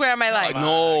Frank. I swear on my life.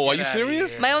 No, are you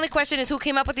serious? My only question is who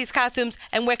came up with these costumes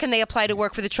and where can they apply to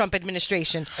work for the Trump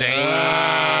administration?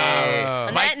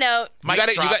 On that note,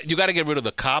 You gotta get rid of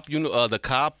the cop. You know, the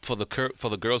cop for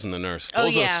the girls and the nurse. Oh,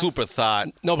 Those yeah. are super thought.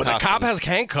 No, but the cop costumes. has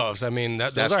handcuffs. I mean,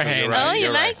 those That's are true, you're handy. right. oh, you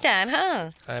you're like right. that,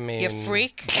 huh? I mean, You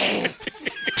freak.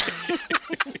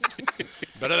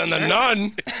 better than the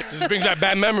nun. Just brings back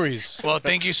bad memories. Well,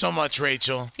 thank you so much,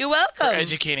 Rachel, You're for welcome.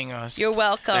 educating us. You're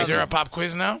welcome. Is there a pop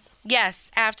quiz now?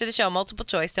 Yes, after the show, multiple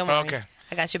choice. Don't worry. Okay.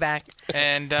 I got your back.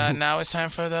 And now it's time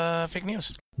for the fake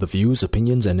news. The views,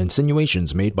 opinions, and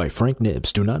insinuations made by Frank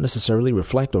Nibbs do not necessarily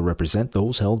reflect or represent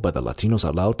those held by the Latinos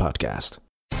Out Loud podcast.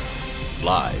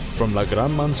 Live from La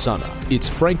Gran Manzana, it's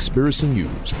Frank's Spiracy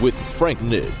News with Frank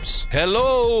Nibbs.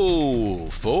 Hello,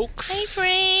 folks. Hey,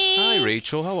 Frank. Hi,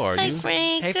 Rachel. How are Hi, you?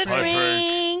 Frank. Hey, Good, Frank. Hi,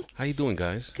 Frank. How you doing,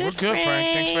 guys? We're good,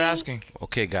 Frank. Thanks for asking.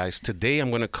 Okay, guys. Today I'm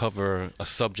going to cover a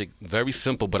subject very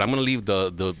simple, but I'm going to leave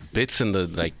the bits and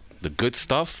the good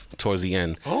stuff towards the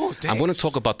end. Oh, thanks. I'm going to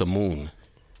talk about the moon.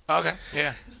 Okay,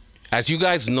 yeah. As you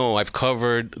guys know, I've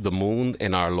covered the moon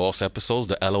in our Lost episodes,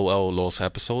 the LOL Lost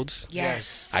episodes.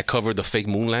 Yes. I covered the fake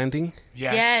moon landing.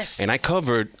 Yes. And I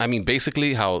covered,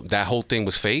 basically how that whole thing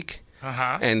was fake.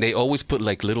 Uh-huh. And they always put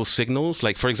like little signals.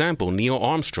 Like, for example, Neil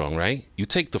Armstrong, right? You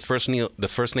take the first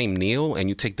name Neil, and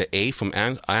you take the A from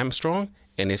Armstrong,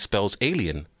 and it spells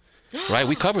alien. Right?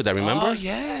 We covered that, remember? Oh,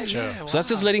 yeah. So that's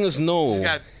just letting us know.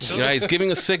 chills. It's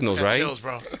giving us signals, Got right? chills,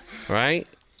 bro. Right?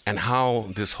 And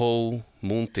how this whole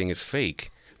moon thing is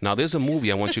fake. Now, there's a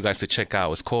movie I want you guys to check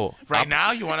out. It's called... Right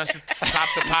now, you want us to stop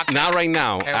the podcast? Not right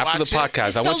now. and After the watch it? podcast.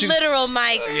 It's I so want you... literal,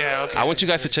 Mike. Yeah, okay. I want you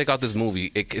guys to check out this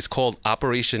movie. It's called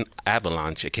Operation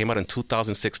Avalanche. It came out in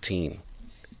 2016.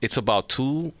 It's about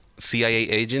 2 CIA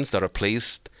agents that are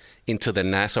placed into the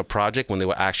NASA project when they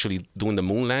were actually doing the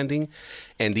moon landing.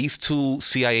 And these 2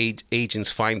 CIA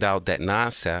agents find out that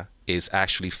NASA is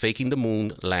actually faking the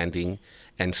moon landing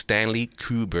and Stanley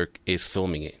Kubrick is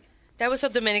filming it. That was so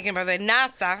Dominican, brother.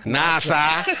 NASA.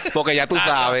 NASA, porque ya tú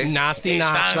sabes. Nasty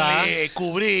NASA. Stanley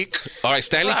Kubrick. All right,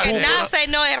 Stanley Que Kubrick. NASA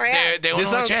no es real. De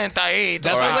unos 80 ahí.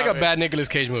 That sounds like a bad Nicolas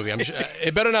Cage movie. I'm sure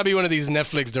it better not be one of these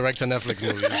Netflix direct-to-Netflix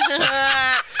movies.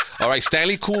 All right,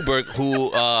 Stanley Kubrick,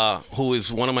 who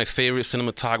is one of my favorite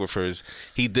cinematographers.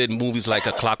 He did movies like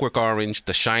A Clockwork Orange,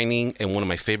 The Shining, and one of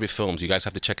my favorite films. You guys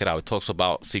have to check it out. It talks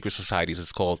about secret societies.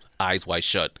 It's called Eyes Wide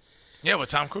Shut. Yeah, with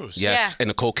Tom Cruise. Yes, and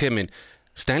Nicole Kidman.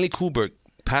 Stanley Kubrick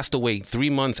passed away 3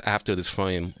 months after this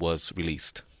film was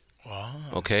released. Wow.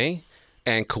 Okay?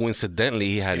 And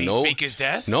coincidentally, he had Did he fake his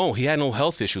death? No, he had no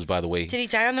health issues, by the way. Did he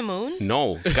die on the moon?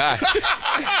 No, guys.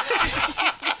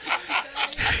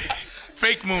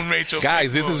 Fake moon, Rachel.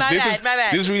 Guys, Fake moon.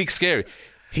 this is really scary.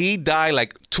 He died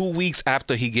like 2 weeks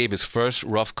after he gave his first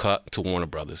rough cut to Warner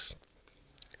Brothers.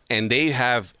 And they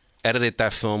have edited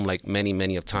that film like many,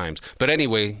 many of times. But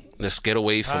anyway, let's get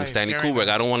away from Stanley Kubrick.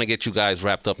 I don't want to get you guys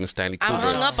wrapped up in Stanley Kubrick. I'm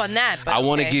hung up on that. But I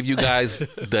want to give you guys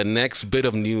the next bit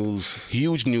of news,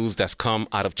 huge news that's come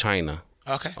out of China.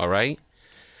 Okay. All right?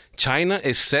 China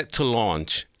is set to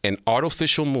launch an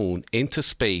artificial moon into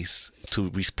space to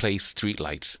replace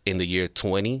streetlights in the year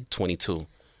 2022.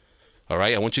 All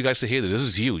right? I want you guys to hear this. This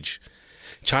is huge.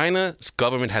 China's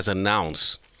government has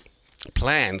announced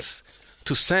plans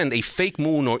to send a fake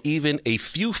moon or even a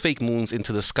few fake moons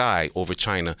into the sky over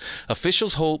China.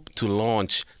 Officials hope to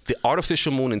launch the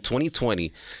artificial moon in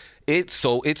 2020.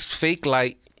 Its fake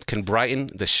light can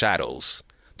brighten the shadows.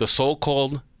 The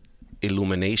so-called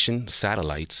illumination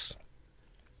satellites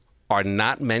are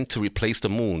not meant to replace the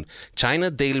moon.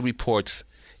 China Daily reports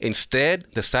instead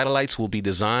the satellites will be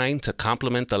designed to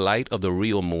complement the light of the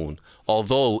real moon.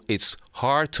 Although it's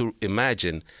hard to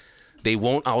imagine, they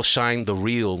won't outshine the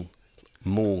real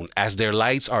moon, as their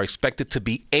lights are expected to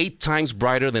be 8 times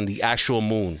brighter than the actual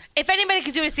moon. If anybody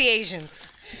could do it, it's the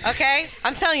Asians. Okay?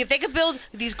 I'm telling you, if they could build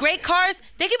these great cars,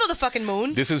 they could build a fucking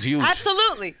moon. This is huge.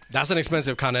 Absolutely. That's an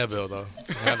expensive Con Ed bill, though.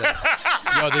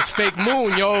 Yo, this fake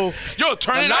moon, yo. Yo,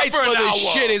 turn it up lights for an this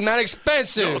hour. shit is not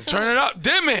expensive. Yo, turn it up.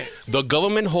 Dim it. The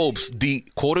government hopes the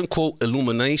quote-unquote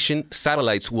illumination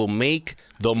satellites will make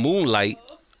the moonlight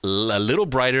a little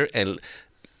brighter, and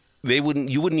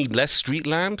you would need less street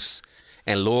lamps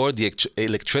and lower the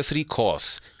electricity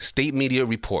costs, state media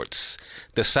reports.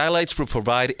 The satellites will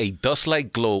provide a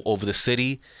dust-like glow over the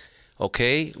city,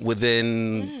 okay?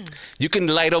 You can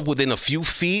light up within a few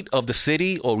feet of the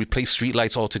city or replace street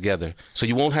lights altogether. So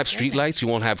you won't have street lights, you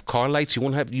won't have car lights, you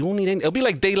won't need any. It'll be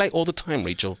like daylight all the time,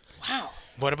 Rachel. Wow.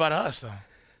 What about us, though?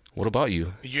 What about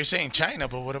you? You're saying China,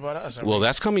 but what about us? Well,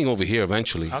 that's coming over here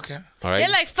eventually. Okay. All right. They're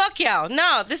like, fuck y'all.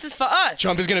 No, this is for us.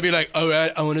 Trump is going to be like, all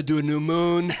right, I want to do a new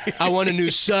moon. I want a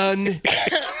new sun.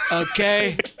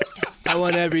 Okay? I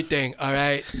want everything, all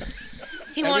right?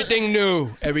 Everything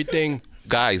new. Everything.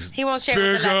 Guys, He won't share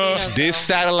with the Latinos. this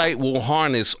satellite will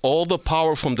harness all the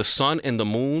power from the sun and the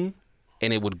moon,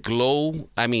 and it would glow,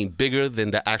 bigger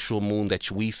than the actual moon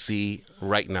that we see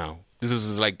right now. This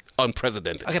is like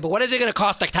unprecedented. Okay, but what is it going to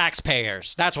cost the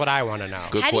taxpayers? That's what I want to know.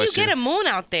 Good How question. do you get a moon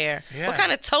out there? Yeah. What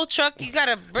kind of tow truck you got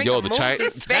to bring Yo, a the moon Chi- to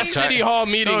that's space? City Hall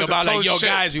meeting No, it's a about like, tow yo, ship.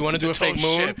 guys, you want to do a It's a fake tow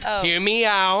moon? ship. Oh. Hear me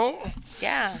out.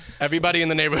 Yeah. Everybody in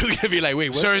the neighborhood is going to be like, wait,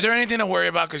 what? So is there anything to worry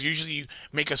about? Because usually you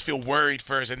make us feel worried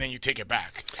first, and then you take it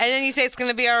back. And then you say it's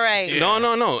going to be all right. Yeah.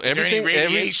 No. Is there any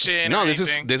radiation or this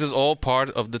anything? is all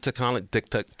part of the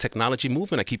technology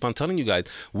movement. I keep on telling you guys,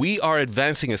 we are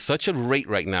advancing at such a rate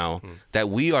right now that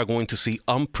we are going to see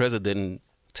unprecedented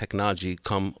technology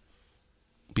come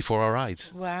before our eyes.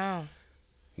 Wow.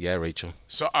 Yeah, Rachel.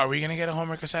 So are we going to get a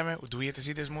homework assignment? Do we have to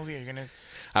see this movie? Are you going to...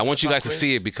 I want you guys to quiz?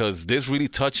 see it because this really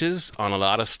touches on a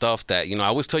lot of stuff that, I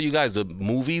always tell you guys, the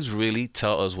movies really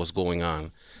tell us what's going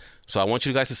on. So I want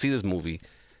you guys to see this movie.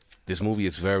 This movie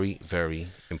is very, very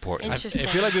important. I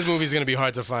feel like this movie is going to be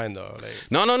hard to find, though. Like,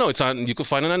 No. It's on. You can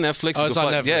find it on Netflix. Oh, You it's can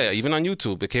on find- Netflix. Yeah, even on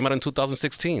YouTube. It came out in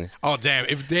 2016. oh, damn.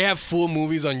 If they have full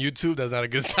movies on YouTube, that's not a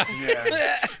good sign.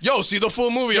 Yeah. Yo, see the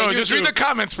full movie on Yo, YouTube. just read the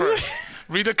comments first.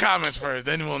 Read the comments first,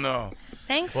 then we'll know.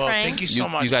 Thanks, Well, Frank. thank you so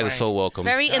much, You guys Frank. are so welcome.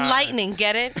 Very enlightening.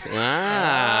 Get it? you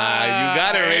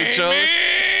got it, Rachel.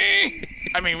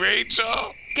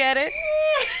 Rachel. Get it?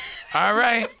 All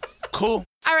right. Cool.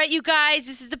 All right, you guys,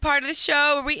 this is the part of the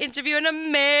show where we interview an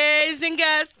amazing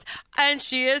guest, and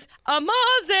she is amazing.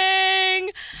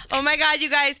 Oh, my God, you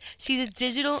guys. She's a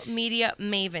digital media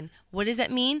maven. What does that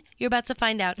mean? You're about to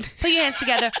find out. Put your hands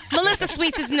together. Melissa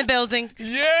Sweets is in the building.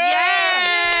 Yeah.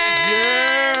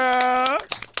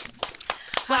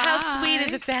 Well, how's sweet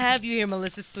is it to have you here,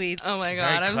 Melissa Sweets? Oh my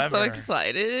God, I'm so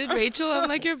excited. Rachel, I'm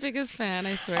like your biggest fan,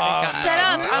 I swear to God. Shut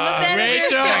up. I'm a fan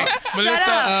Rachel. of yours.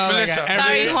 Melissa.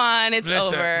 Sorry, Juan, it's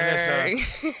Melissa, over.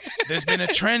 There's been a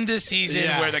trend this season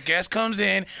where the guest comes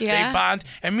in, they bond,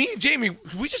 and me and Jamie,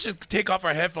 we just take off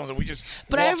our headphones and we just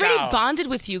But walk I already out. bonded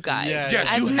with you guys. Yes,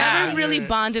 I've you never have. really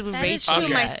bonded with That is Rachel.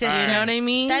 true, my yet. sister. You know what I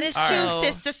mean? That is true, So-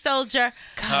 sister soldier.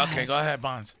 Okay, go ahead,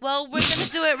 Bonds. Well, we're going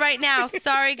to do it right now.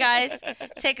 Sorry, guys.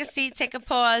 Take a seat, take a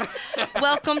pause.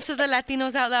 Welcome to the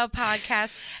Latinos Out Loud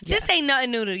podcast. This ain't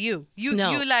nothing new to you. You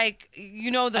know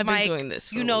the I've mic. been doing this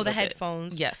for you a know little the bit.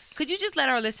 headphones. Yes. Could you just let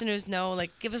our listeners know,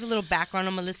 like, give us a little background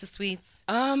on Melissa Sweets?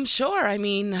 Sure. I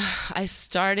mean, I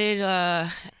started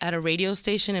at a radio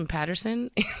station in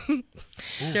Patterson.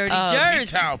 Dirty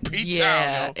Jersey.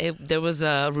 Yeah, there was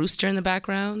a rooster in the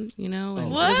background, and it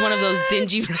was one of those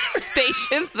dingy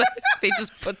stations that they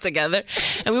just put together.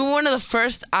 And we were one of the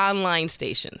first online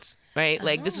stations, right?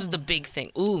 Like, this was the big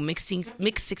thing. Ooh,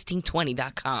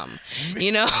 mix1620.com,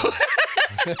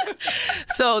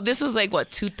 So this was like,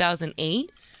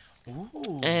 2008?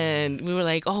 Ooh. And we were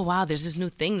like, oh, wow, there's this new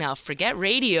thing now. Forget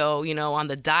radio, on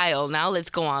the dial. Now let's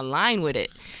go online with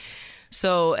it.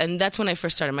 So, and that's when I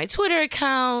first started my Twitter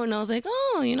account, and I was like,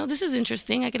 oh, this is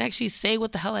interesting. I can actually say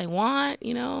what the hell I want,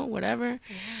 whatever.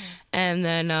 Yeah. And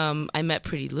then I met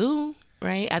Pretty Lou,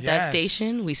 right, at that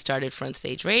station. We started Front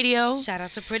Stage Radio. Shout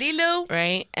out to Pretty Lou.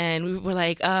 Right, and we were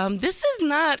like, this is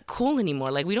not cool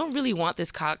anymore. Like, we don't really want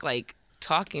this cock, like,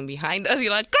 talking behind us.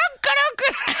 You're like,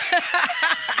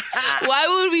 why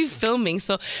would we be filming?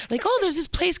 So, like, oh, there's this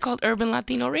place called Urban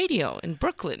Latino Radio in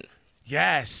Brooklyn.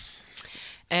 Yes.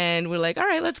 And we're like, all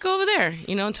right, let's go over there,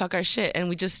 and talk our shit. And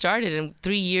we just started, and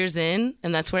 3 years in,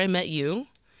 and that's where I met you.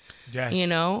 Yes.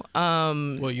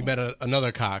 Well, you met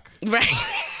another cock. Right.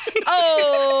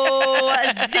 Oh,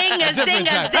 zinga,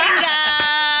 zinga,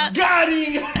 zinga. Got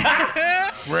him.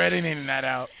 We're editing that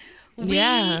out. We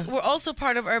were also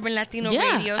part of Urban Latino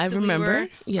Radio. So I remember.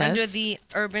 We were under the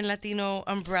Urban Latino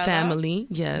umbrella. Family,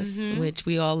 yes, which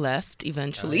we all left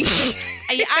eventually.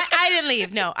 I didn't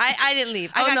leave. No, I didn't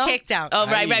leave. I got kicked out. Oh,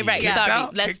 right. Yeah. Sorry.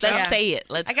 Let's say it.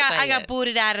 I got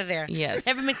booted out of there. Yes.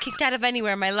 Never been kicked out of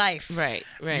anywhere in my life. Right.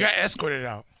 You got escorted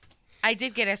out. I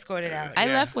did get escorted out. I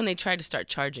left when they tried to start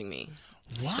charging me.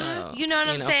 What? So, you know what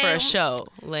I'm saying? For a show.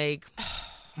 Like,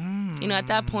 at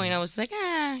that point, I was like,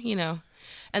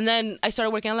 And then I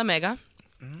started working on La Mega.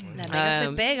 La Mega se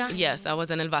pega. Yes, I was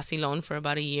in El Vacilón for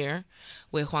about a year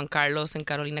with Juan Carlos and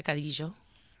Carolina Cadillo.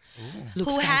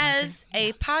 Who has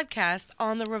a podcast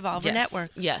on the Revolver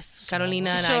Network. Yes, Carolina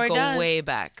and I go way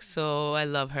back, so I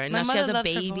love her. And now she has a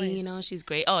baby, she's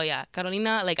great. Oh yeah,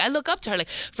 Carolina, like I look up to her. Like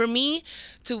for me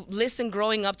to listen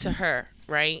growing up to her,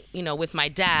 right? With my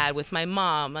dad, with my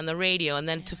mom on the radio, and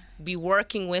then to be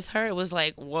working with her, it was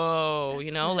like, whoa,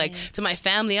 That's like nice. to my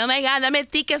family, oh my God, dame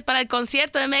tickets para el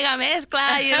concierto de Mega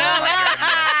Mezcla,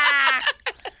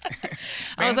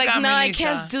 I was like, no, I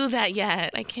can't do that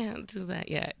yet.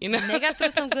 Mega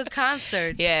threw some good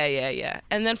concerts. Yeah.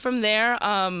 And then from there,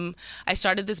 I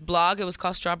started this blog. It was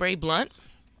called Strawberry Blunt.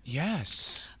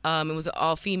 Yes. It was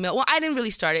all female. Well, I didn't really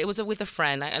start it. It was with a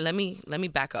friend. Let me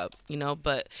back up,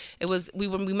 But it was we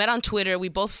met on Twitter. We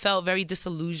both felt very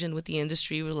disillusioned with the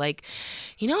industry. We were like,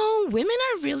 women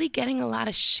are really getting a lot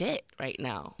of shit right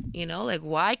now. Like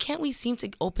why can't we seem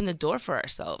to open the door for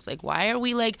ourselves? Like why are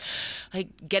we like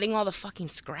getting all the fucking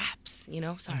scraps? Sorry.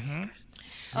 Mm-hmm.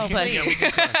 Oh, but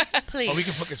please. Oh, we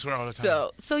can fucking swear all the time.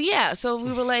 So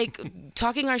we were like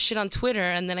talking our shit on Twitter,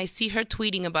 and then I see her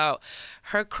tweeting about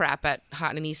her crap at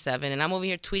Hot and E7, and I'm over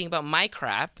here tweeting about my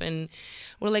crap, and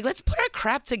we're like, let's put our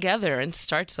crap together and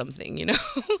start something,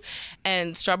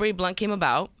 And Strawberry Blunt came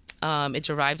about. It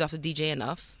derived off of DJ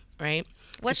Enough, right?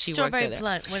 What's Strawberry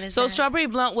Blunt? What is that? Strawberry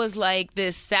Blunt was like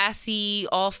this sassy,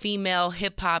 all-female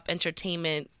hip-hop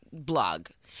entertainment blog.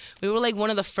 We were like one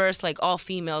of the first like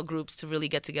all-female groups to really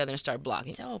get together and start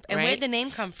blogging. Dope. And where'd the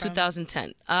name come from?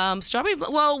 2010. Strawberry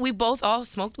Blunt. Well, we both all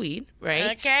smoked weed,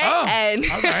 right? Okay. Oh, and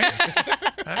all right.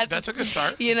 That's a good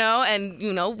start. We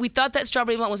thought that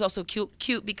Strawberry Blunt was also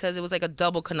cute because it was like a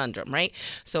double conundrum, right?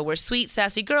 So we're sweet,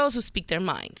 sassy girls who speak their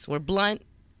minds. We're blunt.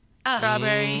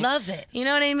 Strawberry. Love it. You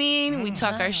know what I mean? We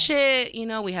talk our shit.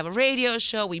 We have a radio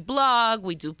show. We blog.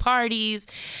 We do parties.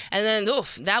 And then,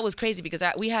 that was crazy because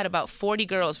we had about 40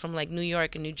 girls from like New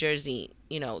York and New Jersey,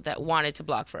 that wanted to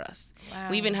blog for us.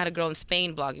 Wow. We even had a girl in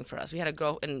Spain blogging for us. We had a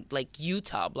girl in like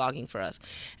Utah blogging for us.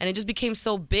 And it just became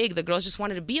so big. The girls just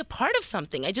wanted to be a part of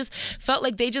something. I just felt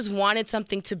like they just wanted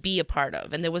something to be a part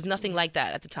of. And there was nothing like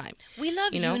that at the time. We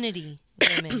love unity.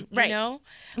 women, you know?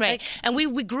 Right. Like, and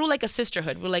we grew like a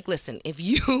sisterhood. We're like, listen, if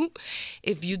you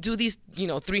do these,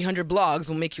 300 blogs,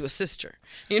 we'll make you a sister.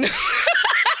 You know?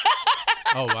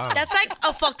 Oh, wow. that's like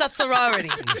a fucked up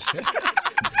sorority.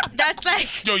 That's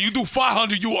like... Yo, you do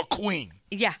 500, you a queen.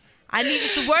 Yeah. I need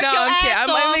you to work No, your I'm kidding. ass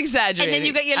I'm off, exaggerating. and then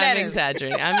you get your letters.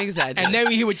 I'm exaggerating. And then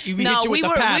we hit you with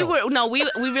the paddle. We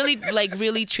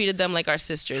really treated them like our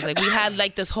sisters. Like we had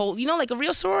like this whole, like a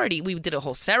real sorority. We did a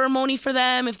whole ceremony for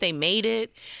them if they made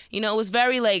it. It was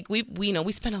very like we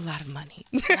spent a lot of money.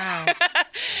 Wow.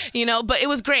 But it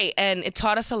was great and it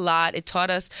taught us a lot. It taught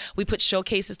us. We put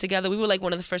showcases together. We were like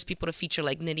one of the first people to feature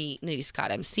like Nitty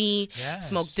Scott MC,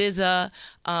 Smoke Dizza.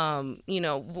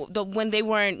 When they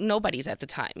weren't nobodies at the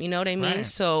time. You know what I mean? Right.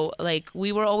 So like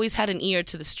we were always had an ear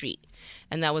to the street.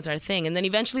 And that was our thing. And then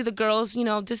eventually the girls,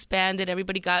 disbanded.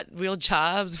 Everybody got real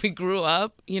jobs. We grew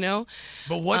up,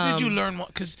 But what did you learn?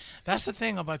 Because that's the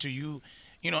thing about you.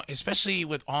 Especially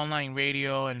with online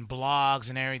radio and blogs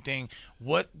and everything,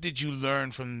 what did you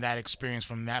learn from that experience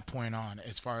from that point on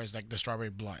as far as like the Strawberry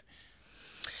Blunt?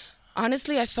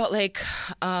 Honestly, I felt like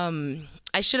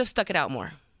I should have stuck it out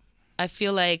more. I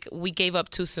feel like we gave up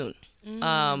too soon.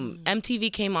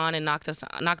 MTV came on and knocked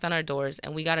on our doors,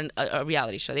 and we got a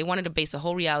reality show. They wanted to base a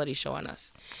whole reality show on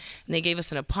us. And they gave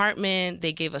us an apartment.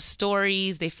 They gave us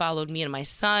stories. They followed me and my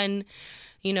son,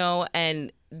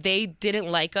 and they didn't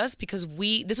like us because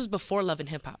this was before Love and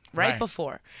Hip Hop, right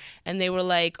before. And they were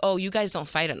like, oh, you guys don't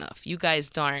fight enough. You guys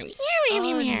aren't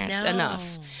enough.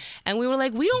 And we were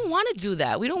like, we don't want to do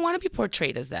that. We don't want to be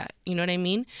portrayed as that. You know what I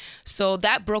mean? So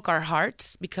that broke our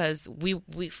hearts because we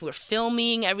were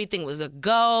filming. Everything was a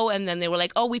go. And then they were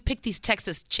like, oh, we picked these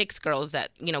Texas chicks girls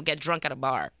that, get drunk at a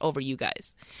bar over you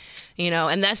guys.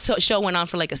 And that show went on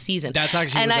for like a season. That's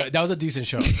actually, that was a decent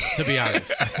show, to be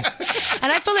honest.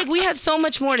 And I feel like we had so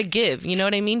much more to give. You know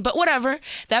what I mean? But whatever.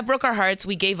 That broke our hearts.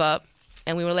 We gave up.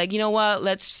 And we were like, you know what?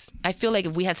 I feel like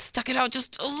if we had stuck it out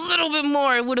just a little bit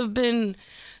more, it would have been...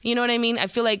 You know what I mean? I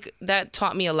feel like that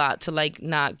taught me a lot to like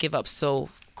not give up so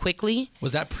quickly.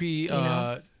 Was that pre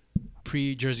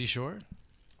Jersey Shore?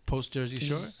 Post Jersey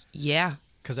Shore? Yeah.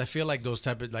 Because I feel like those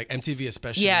type of like MTV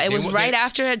especially. Yeah, it was right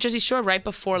after Jersey Shore, right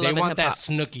before Love and Hip Hop. They want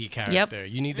that Snooki character.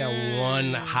 Yep. You need that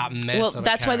one hot mess. Well,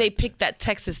 that's why they picked that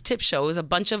Texas Tip show. It was a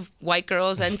bunch of white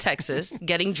girls in Texas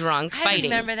getting drunk,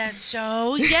 fighting. I remember that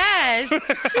show. Yes.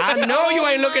 I know you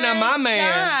ain't looking at my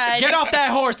man. God. Get off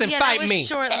that horse and fight that was me.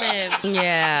 Short-lived.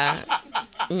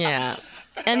 Yeah.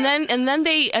 And then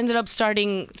they ended up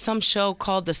starting some show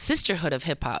called The Sisterhood of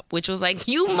Hip Hop, which was like,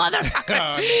 you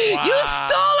motherfuckers, you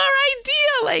stole our idea,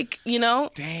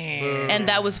 Damn. And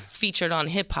that was featured on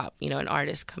hip hop, an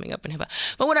artist coming up in hip hop.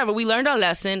 But whatever, we learned our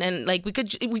lesson, and like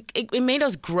it made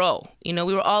us grow. We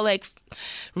were all like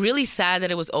really sad that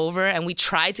it was over, and we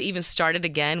tried to even start it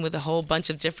again with a whole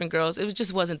bunch of different girls. It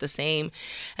just wasn't the same,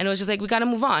 and it was just like we got to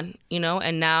move on,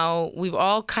 And now we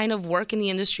all kind of work in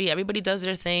the industry. Everybody does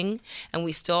their thing, and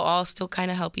we still kind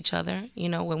of help each other,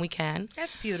 when we can.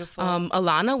 That's beautiful.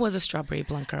 Alana was a Strawberry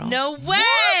Blunt girl. No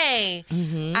way!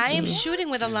 I am shooting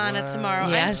with Alana tomorrow.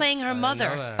 Yes. I'm playing her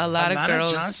mother. A lot Alana of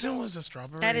girls. Johnson was a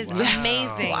Strawberry. That is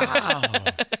amazing. Wow.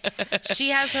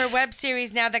 She has her web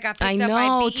series now that got picked I up by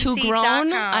know, BET. Too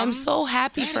Grown. I'm so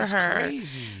happy That for is her.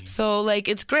 crazy. So like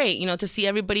it's great, to see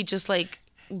everybody just like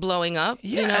blowing up.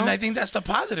 Yeah, and I think that's the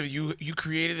positive. You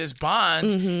created this bond,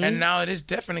 and now it is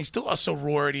definitely still a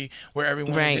sorority where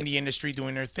everyone is in the industry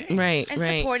doing their thing. Right, and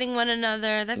supporting one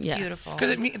another. That's beautiful.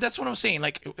 Because that's what I'm saying.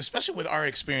 Like, especially with our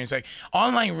experience, like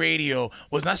online radio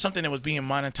was not something that was being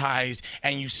monetized,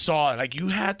 and you saw it. Like you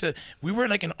had to. We were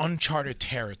like an uncharted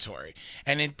territory,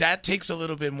 and that takes a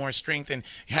little bit more strength, and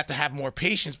you have to have more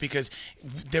patience because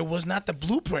there was not the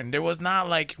blueprint. There was not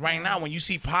like right now when you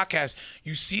see podcasts,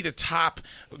 you see the top.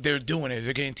 They're doing it.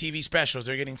 They're getting TV specials.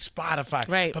 They're getting Spotify.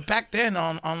 Right. But back then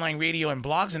on online radio and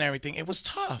blogs and everything, it was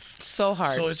tough. So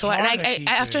hard. So it's hard and to keep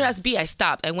after it. SB, I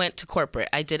stopped. I went to corporate.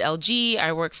 I did LG.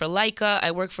 I worked for Leica.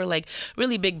 I worked for like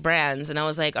really big brands. And I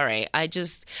was like, all right,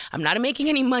 I'm not making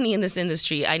any money in this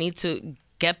industry. I need to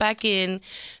get back in,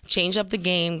 change up the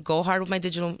game, go hard with my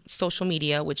digital social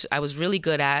media, which I was really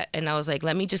good at. And I was like,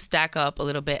 let me just stack up a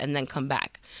little bit and then come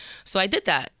back. So I did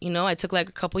that. I took like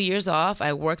a couple years off.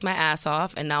 I worked my ass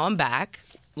off, and now I'm back.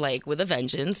 Like with a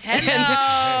vengeance.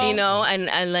 Hello.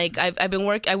 And like I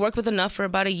worked with Enough for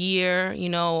about a year.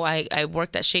 I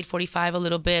worked at Shade 45 a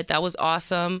little bit. That was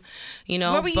awesome.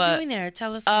 What were you doing there?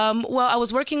 Tell us. Well, I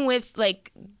was working with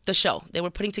like the show. They were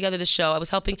putting together the show. I was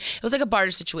helping. It was like a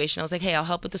barter situation. I was like, hey, I'll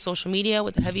help with the social media,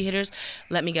 with the heavy hitters.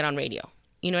 Let me get on radio.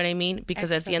 You know what I mean?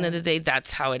 Because at the end of the day,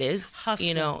 that's how it is.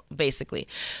 Hustling. Basically.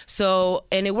 So,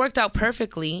 and it worked out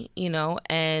perfectly,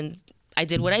 and I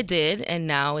did what I did, and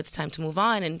now it's time to move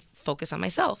on and focus on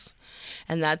myself.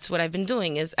 And that's what I've been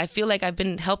doing. Is I feel like I've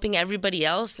been helping everybody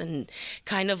else and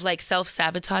kind of like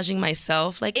self-sabotaging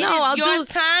myself. Like, I'll do your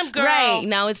time, girl. Right.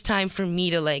 Now it's time for me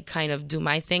to like kind of do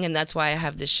my thing, and that's why I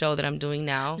have this show that I'm doing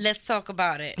now. Let's talk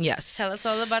about it. Yes. Tell us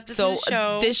all about this new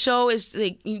show. This show is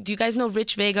like, do you guys know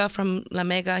Rich Vega from La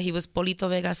Mega? He was Polito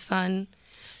Vega's son.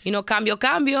 You know, Cambio,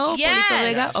 Yes. Polito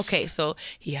Vega? Okay, so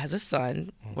he has a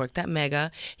son, worked at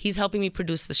Mega. He's helping me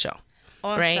produce the show.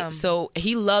 Awesome. Right? So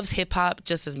he loves hip hop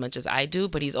just as much as I do,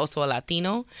 but he's also a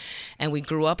Latino, and we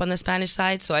grew up on the Spanish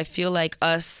side. So I feel like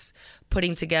us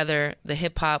putting together the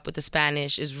hip hop with the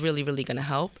Spanish is really, really going to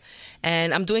help.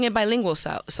 And I'm doing it bilingual,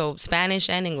 so Spanish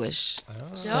and English.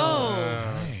 Oh. So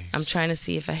I'm trying to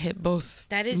see if I hit both.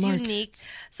 That is unique.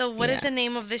 So what is the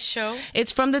name of this show?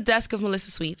 It's From the Desk of Melissa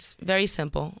Sweets. Very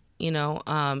simple. You know,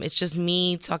 it's just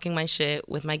me talking my shit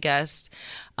with my guests.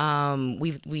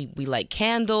 We light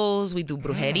candles. We do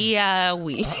brujeria.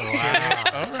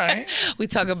 All right. We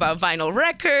talk about vinyl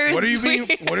records. What are you being?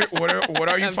 What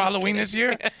are you following this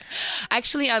year?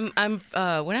 Actually, I'm.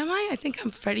 What am I? I think I'm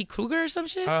Freddy Krueger or some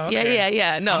shit. Oh, okay.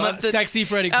 Yeah. No, I'm a sexy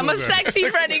Freddy Krueger. I'm a sexy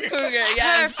Freddy Krueger.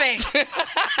 Yes. Perfect.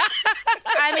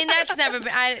 I mean, that's never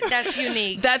been. That's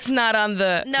unique. That's not on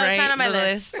the. No, right, it's not on my the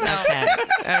list. No. Okay.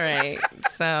 All right.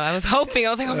 So I was hoping. I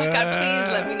was like, oh my God,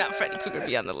 please let me not Freddy Krueger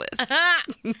be on the list.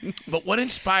 But what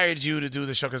inspired you to do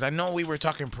the show? Because I know we were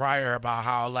talking prior about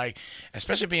how, like,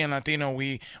 especially being Latino,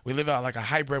 we live out like a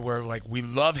hybrid where, like, we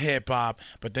love hip hop,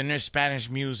 but then there's Spanish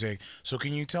music. So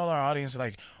can you tell our audience,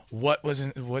 like,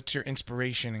 what's your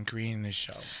inspiration in creating this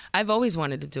show? I've always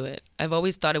wanted to do it. I've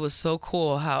always thought it was so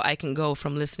cool how I can go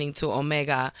from listening to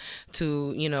Omega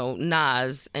to, you know,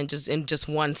 Nas and just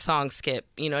one song skip.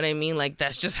 You know what I mean? Like,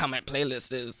 that's just how my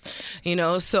playlist is. You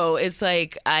know, so it's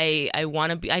like I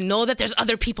want to be. I know that there's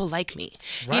other people like me.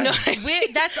 Right. You know what I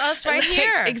mean? That's us right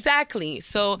here. Exactly.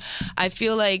 So I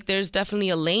feel like there's definitely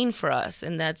a lane for us,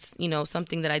 and that's, you know,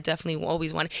 something that I definitely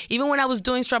always wanted. Even when I was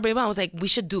doing Strawberry Bomb, I was like, we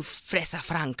should do Fresa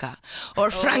Franca.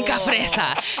 Or Franca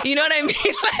Fresa. You know what I mean?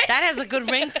 Like, that has a good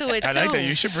ring to it, too. I like that.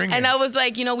 You should bring it. And I was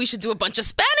like, you know, we should do a bunch of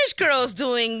Spanish girls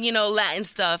doing, you know, Latin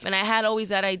stuff. And I had always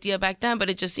that idea back then,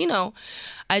 but it just, you know,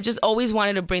 I just always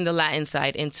wanted to bring the Latin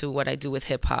side into what I do with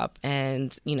hip hop.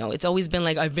 And, you know, it's always been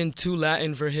like, I've been too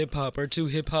Latin for hip hop or too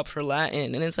hip hop for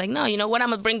Latin. And it's like, no, you know what? I'm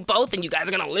going to bring both and you guys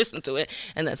are going to listen to it.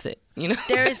 And that's it. You know?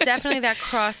 There is definitely that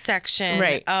cross section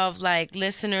right. of like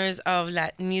listeners of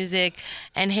Latin music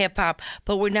and hip hop,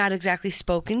 but we're not exactly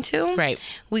spoken to. Right.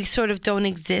 We sort of don't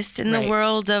exist in right. the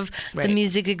world of right. the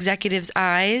music executive's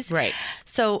eyes. Right.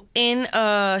 So in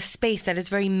a space that is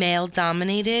very male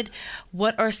dominated,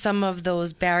 what are some of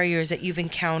those barriers that you've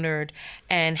encountered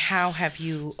and how have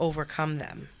you overcome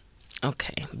them?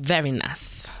 Okay, very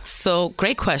nice. So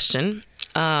great question.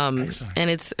 And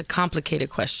it's a complicated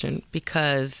question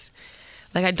because,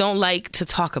 like, I don't like to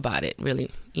talk about it,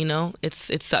 really. You know, it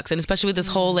sucks. And especially with this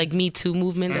whole, like, Me Too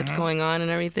movement that's going on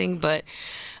and everything. But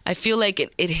I feel like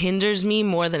it hinders me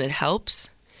more than it helps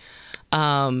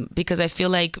because I feel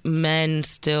like men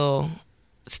still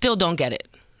don't get it,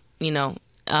 you know.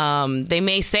 They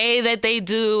may say that they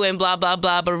do and blah, blah,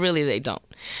 blah, but really they don't,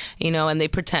 you know, and they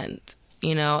pretend,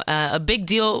 you know. A big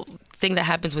deal thing that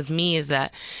happens with me is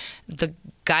that the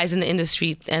guys in the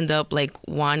industry end up like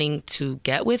wanting to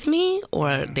get with me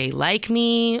or they like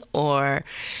me or,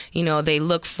 you know, they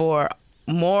look for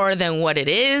more than what it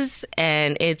is.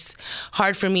 And it's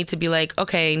hard for me to be like,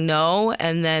 okay, no.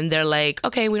 And then they're like,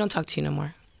 okay, we don't talk to you no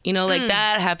more. You know, like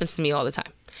that happens to me all the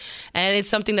time. And it's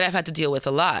something that I've had to deal with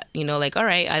a lot. You know, like, all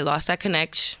right, I lost that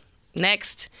connection.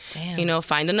 Next, Damn. You know,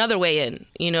 find another way in.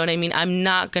 You know what I mean? I'm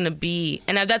not going to be,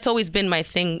 and that's always been my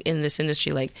thing in this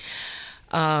industry. Like,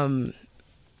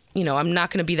 you know, I'm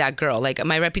not going to be that girl. Like,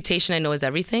 my reputation, I know, is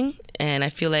everything. And I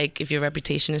feel like if your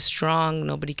reputation is strong,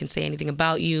 nobody can say anything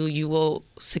about you. You will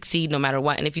succeed no matter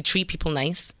what. And if you treat people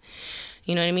nice,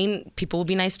 you know what I mean? People will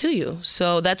be nice to you.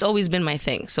 So that's always been my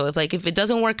thing. So if it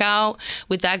doesn't work out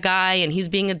with that guy and he's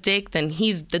being a dick, then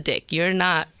he's the dick. You're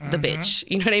not the bitch.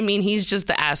 You know what I mean? He's just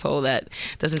the asshole that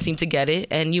doesn't seem to get it.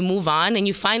 And you move on and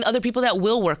you find other people that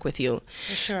will work with you,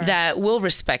 for sure, that will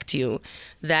respect you.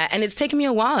 And it's taken me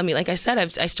a while. I mean, like I said,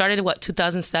 I started in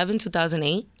 2007,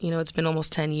 2008. You know, it's been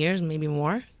almost 10 years, maybe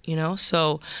more. You know,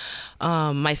 so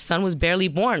my son was barely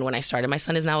born when I started. My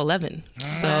son is now 11.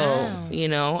 So, you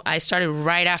know, I started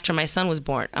right after my son was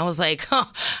born. I was like, I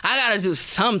got to do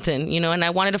something, you know, and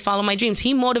I wanted to follow my dreams.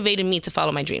 He motivated me to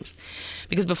follow my dreams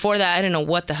because before that, I didn't know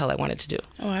what the hell I wanted to do.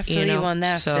 Oh, I feel you on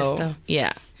that, sister.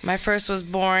 Yeah. My first was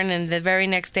born, and the very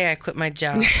next day I quit my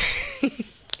job.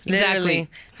 Literally.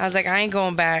 I was like, I ain't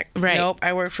going back. Right. Nope.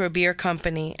 I work for a beer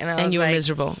company. And you were like,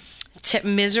 miserable.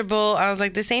 Miserable. I was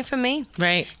like, this ain't for me.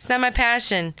 Right. It's not my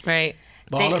passion. Right.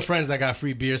 But all our friends that got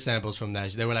free beer samples from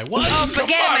that, they were like, "What? Oh,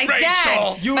 forget it, my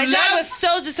dad. My dad was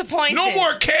so disappointed. No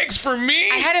more kegs for me.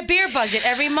 I had a beer budget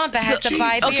every month. I had to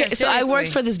buy beer. Okay, so I worked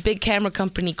for this big camera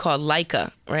company called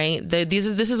Leica, right? This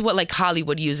is what like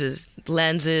Hollywood uses.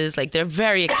 Lenses, like they're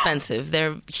very expensive.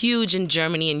 They're huge in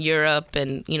Germany and Europe,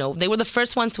 and they were the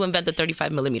first ones to invent the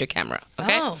 35mm camera.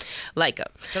 Okay, Leica.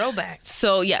 Throwback.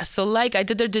 So Leica, I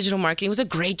did their digital marketing. It was a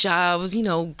great job. It was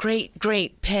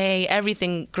great pay,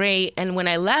 everything great. And when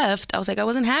I left, I was like, I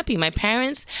wasn't happy. My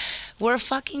parents were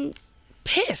fucking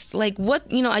pissed. Like, what?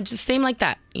 I just same like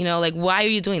that. Like, why are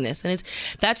you doing this? And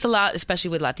that's a lot,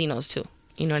 especially with Latinos too.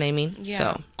 You know what I mean? Yeah.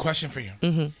 So, question for you.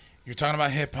 Mm-hmm. You're talking about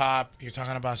hip hop. You're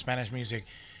talking about Spanish music.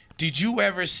 Did you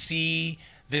ever see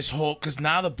this whole? Because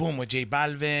now the boom with J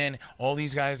Balvin, all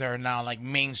these guys that are now like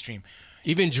mainstream.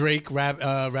 Even Drake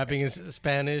rapping in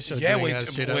Spanish. Or doing with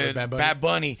straight up with Bad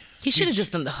Bunny. He should have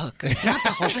just done the hook, not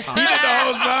the whole song. Not the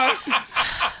whole song.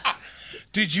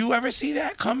 Did you ever see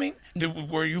that coming?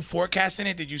 Were you forecasting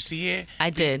it? Did you see it? I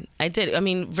did. I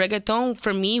mean, reggaeton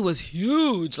for me was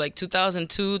huge, like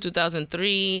 2002,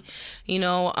 2003.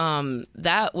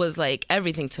 That was like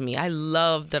everything to me. I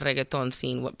loved the reggaeton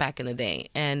scene back in the day.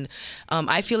 And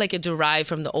I feel like it derived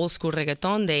from the old school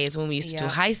reggaeton days when we used to do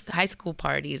high school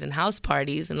parties and house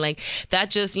parties. And like that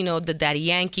just, the Daddy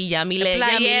Yankee, Yamile,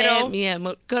 yeah,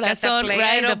 Corazón,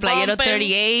 right? The Playero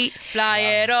 38.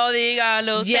 Playero,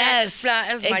 dígalo. Yes.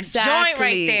 It was my joint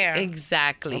right there.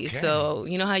 Exactly. Okay. So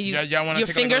you know how you your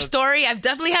take finger story? I've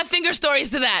definitely had finger stories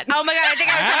to that. Oh my god! I think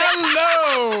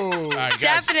Hello. Right,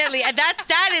 definitely.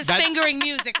 That is fingering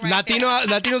music right there.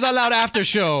 Latinos Out Loud after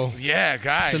show. Yeah,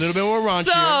 guys. It's a little bit more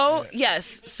raunchy. So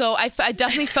yes, so I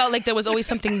definitely felt like there was always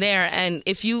something there, and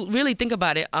if you really think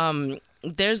about it,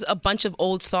 there's a bunch of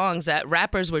old songs that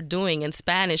rappers were doing in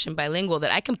Spanish and bilingual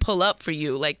that I can pull up for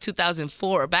you, like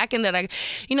 2004. Back in that,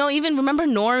 even remember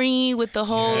Nori with the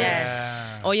whole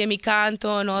Oye Mi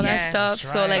Canto and all that stuff.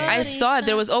 That's So like right. I saw it.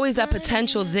 There was always that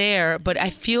potential there, but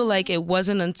I feel like it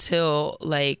wasn't until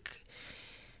like,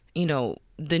 the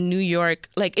New York,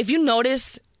 like if you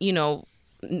notice,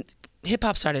 hip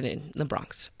hop started in the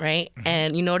Bronx, right? Mm-hmm.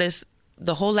 And you notice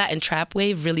the whole Latin trap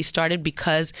wave really started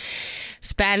because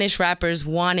Spanish rappers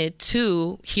wanted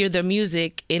to hear their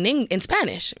music in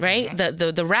Spanish, right?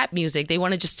 Mm-hmm. The rap music, they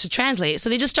wanted just to translate it. So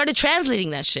they just started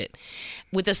translating that shit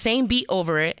with the same beat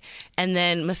over it. And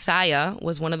then Messiah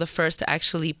was one of the first to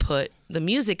actually put the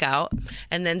music out.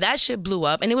 And then that shit blew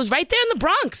up. And it was right there in the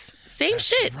Bronx. Same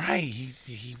shit. Right.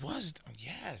 He was,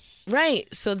 yes. Right.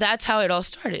 So that's how it all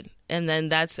started. And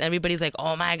then everybody's like,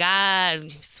 oh my God,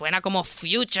 suena como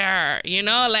Future,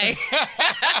 like.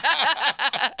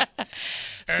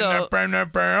 So,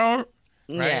 right?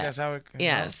 Yeah. That's how it.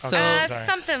 Yeah. Okay, So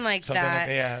something like that.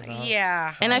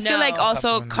 Yeah. And I feel like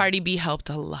also Something- Cardi B helped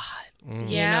a lot.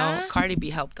 Yeah. Cardi B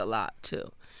helped a lot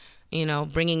too.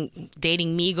 Dating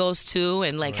Migos too,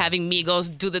 and like having Migos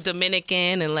do the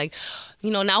Dominican, and like,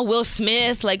 now Will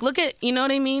Smith. Like, look at, you know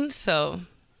what I mean? So.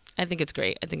 I think it's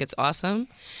great. I think it's awesome.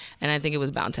 And I think it was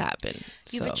bound to happen.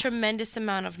 You have a tremendous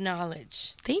amount of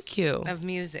knowledge. Thank you. Of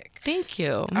music. Thank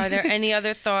you. Are there any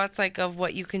other thoughts of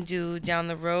what you can do down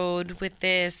the road with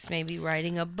this? Maybe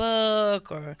writing a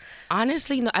book or...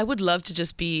 Honestly, no, I would love to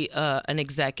just be an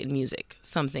exec in music.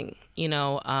 Something,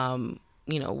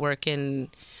 working,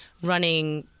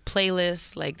 running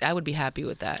playlists. Like, I would be happy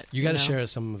with that. You got to share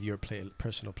some of your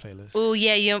personal playlists. Oh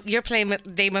yeah, your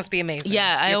they must be amazing.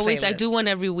 Yeah, I do one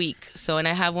every week. So, and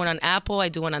I have one on Apple, I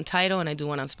do one on Tidal, and I do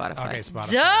one on Spotify. Okay,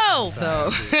 Spotify. Dope.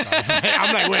 So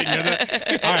I'm like, wait,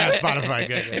 all right, Spotify,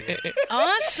 good.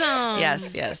 Awesome.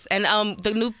 Yes. And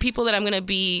the new people that I'm gonna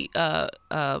be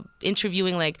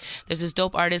interviewing, like, there's this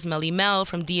dope artist Melly Mel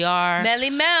from DR.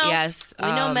 Melly Mel. Yes, we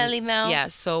know Melly Mel. Yeah,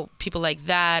 so people like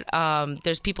that.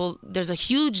 There's a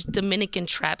huge Dominican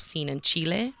trap scene in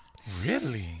Chile.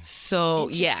 Really? So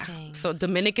yeah, so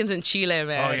Dominicans in Chile,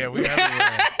 man. Oh yeah, we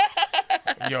everywhere.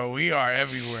 Yo, we are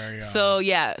everywhere, yo. So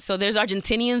yeah, so there's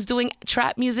Argentinians doing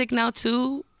trap music now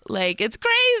too. Like, it's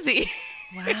crazy.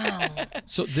 Wow.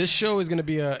 So this show is going to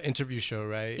be an interview show,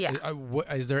 right? Yeah.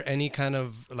 Is there any kind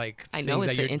of I know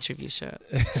it's an interview show.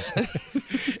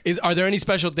 Are there any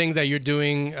special things that you're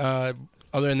doing other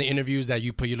than the interviews that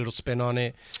you put your little spin on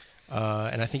it?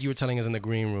 And I think you were telling us in the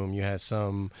green room you had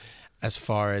some, as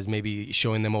far as maybe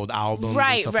showing them old albums.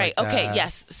 Right. And stuff like that. Okay,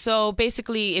 yes. So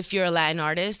basically, if you're a Latin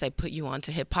artist, I put you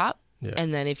onto hip hop. Yeah.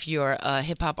 And then if you're a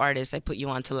hip hop artist, I put you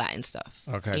onto Latin stuff.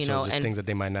 Okay, you so know, just and things that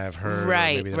they might not have heard.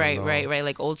 Right, or right.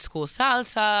 Like old school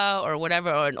salsa or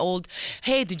whatever, or an old,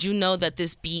 hey, did you know that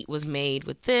this beat was made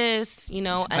with this? You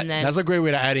know, and then that's a great way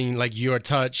to adding like your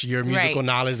touch, your musical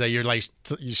knowledge that you're like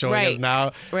you're showing us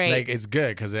now. Right. Like it's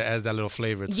good because it adds that little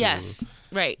flavor to Yes,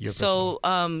 right. So,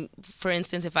 for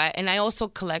instance, I also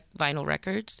collect vinyl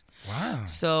records. Wow.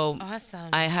 So awesome.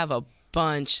 I have a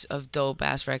bunch of dope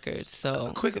ass records.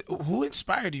 So quick, who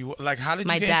inspired you? Like, how did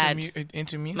you get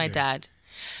into music? My dad.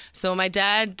 So my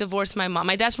dad divorced my mom.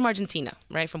 My dad's from Argentina,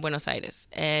 right, from Buenos Aires.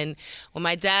 And when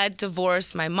my dad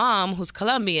divorced my mom, who's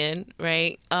Colombian,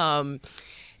 right, all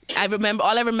I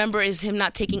remember is him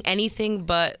not taking anything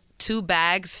but 2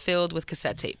 bags filled with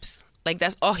cassette tapes. Like,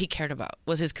 that's all he cared about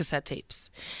was his cassette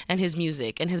tapes and his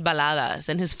music and his baladas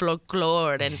and his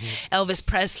folklore and Elvis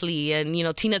Presley and, you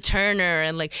know, Tina Turner.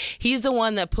 And, like, he's the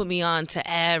one that put me on to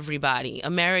everybody,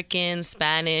 American,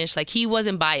 Spanish. Like, he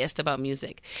wasn't biased about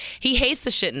music. He hates the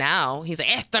shit now. He's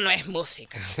like, esto no es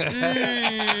música.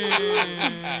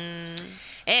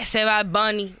 Ese Bad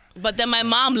Bunny. But then my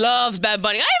mom loves Bad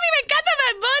Bunny. Ay, me encanta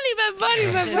Bad Bunny.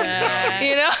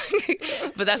 You know?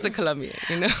 But that's the Colombian,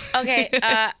 you know? Okay,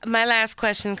 my last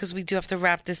question, because we do have to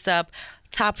wrap this up.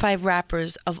 Top 5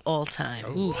 rappers of all time.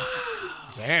 Ooh.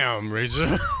 Damn,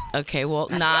 Rachel. Okay, well,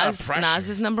 Nas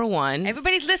is number 1.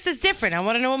 Everybody's list is different. I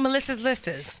want to know what Melissa's list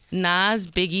is. Nas,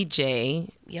 Biggie, J.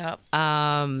 Yep.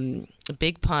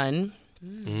 Big Pun.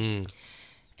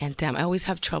 And damn, I always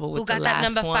have trouble with who got the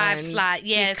last that number 5 slot?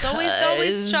 Yeah, it's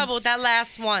always trouble with that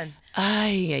last one.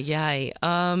 Ay.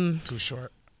 Too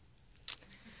short.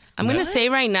 I'm gonna say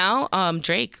right now,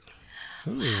 Drake.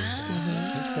 Okay.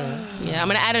 Yeah, I'm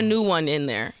gonna add a new one in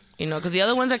there. You know, because the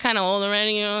other ones are kind of old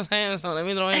already. You know what I'm saying? So let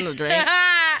me throw in the Drake.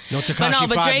 No Tekashi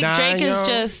but Drake 5'9", is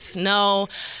just no.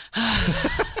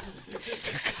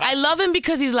 I love him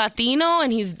because he's Latino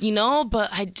and he's, you know,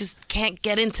 but I just can't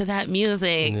get into that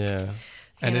music. Yeah.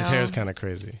 And his hair is kind of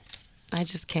crazy. I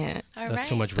just can't. That's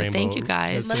too much rainbow. Thank you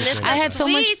guys. Melissa I had so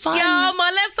much fun. Yo,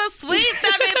 Melissa Sweets,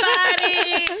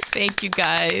 everybody. Thank you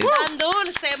guys.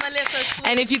 Dulce, Melissa Sweets.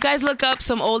 And if you guys look up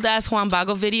some old ass Juan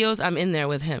Bago videos, I'm in there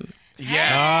with him.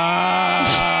 Yes.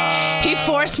 He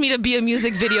forced me to be a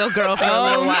music video girl for a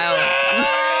little while.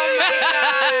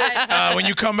 When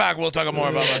you come back, we'll talk more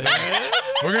about that.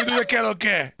 We're going to do the que lo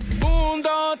que. 1,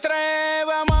 2, 3,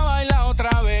 vamos a bailar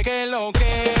otra vez. Que lo que.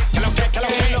 Que lo que. Que lo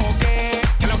que.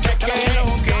 Que lo que. Que lo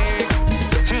que.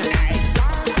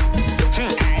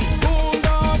 1,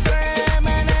 2, 3,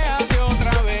 menéate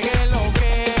otra vez. Que lo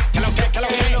que. Que lo que. Que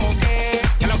lo que.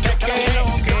 Que lo que. Que lo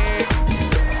que.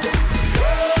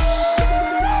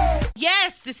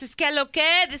 Yes, this is Que Lo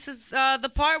Que. This is the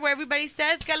part where everybody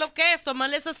says Que Lo Que. So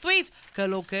Melissa Sweets. Que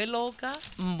Lo Que, loca.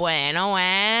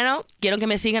 Bueno. Quiero que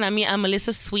me sigan a mí, a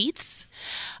Melissa Sweets.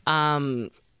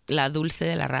 La dulce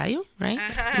de la radio, right?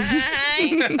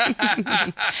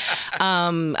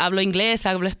 Hablo inglés,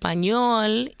 hablo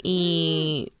español,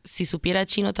 y si supiera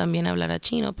chino también hablará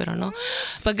chino, pero no.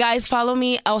 But guys, follow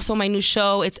me. Also, my new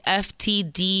show, it's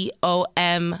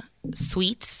FTDOM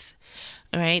Sweets.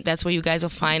 All right, that's where you guys will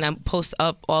find. I post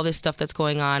up all this stuff that's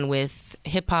going on with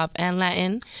hip hop and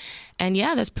Latin. And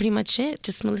yeah, that's pretty much it.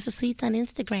 Just Melissa Sweets on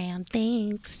Instagram.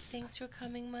 Thanks. Thanks for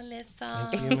coming, Melissa.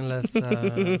 Thank you,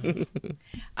 Melissa.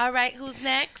 All right, who's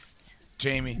next?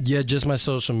 Jamie. Yeah, just my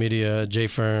social media, J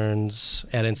Ferns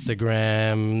at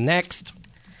Instagram. Next.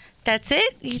 That's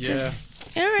it? You just...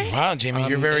 All right. Wow, Jamie,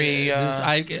 you're very...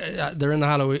 they're in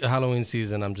the Halloween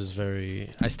season. I'm just very...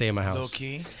 I stay in my house. Low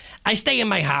key. I stay in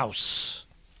my house.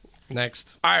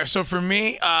 Next. All right, so for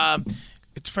me,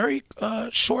 it's very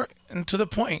short and to the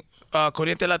point.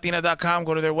 CorrienteLatina.com.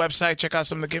 Go to their website. Check out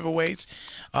some of the giveaways.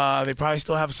 They probably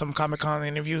still have some Comic-Con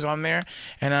interviews on there.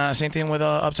 And same thing with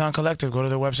Uptown Collective. Go to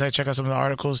their website. Check out some of the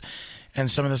articles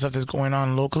and some of the stuff that's going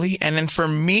on locally. And then for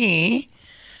me,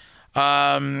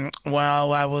 while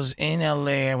I was in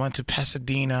LA, I went to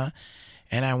Pasadena.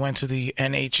 And I went to the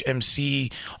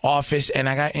NHMC office, and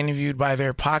I got interviewed by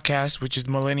their podcast, which is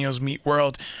Millennials Meet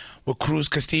World, with Cruz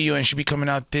Castillo, and she'll be coming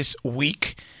out this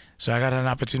week. So I got an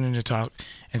opportunity to talk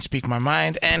and speak my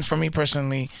mind. And for me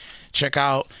personally, check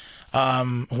out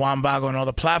Juan Bago on all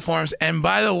the platforms. And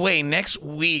by the way, next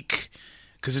week,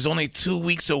 because it's only 2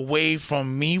 weeks away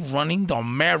from me running the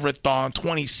marathon,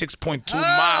 26.2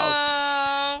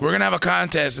 miles, we're going to have a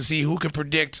contest to see who can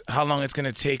predict how long it's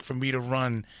going to take for me to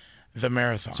run the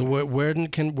marathon. So where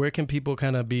can people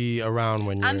kind of be around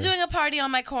when you're... I'm doing a party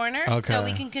on my corner, so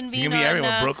we can convene you can be on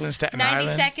everywhere. Brooklyn, Staten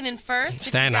Island. 92nd and 1st.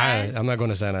 Staten Island. I'm not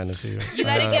going to Staten Island to see you. You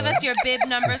got to give us your bib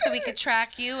number so we could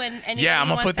track you and I'm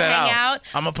gonna put that out.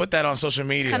 I'm gonna put that on social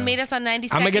media. Come meet us on 92nd.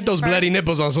 I'm gonna get those bloody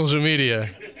nipples on social media.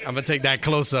 I'm gonna take that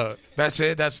close up. That's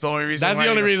it. That's the only reason. That's the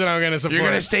only reason I'm gonna support. You're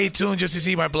gonna stay tuned just to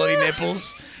see my bloody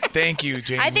nipples. Thank you,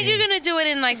 Jamie. I think you're gonna do it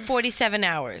in like 47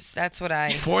 hours. That's what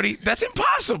I. 40. That's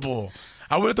impossible.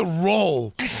 I would have to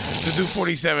roll to do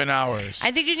 47 hours.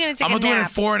 I think you're gonna take. I'm gonna do it in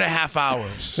nap. 4.5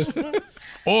 hours.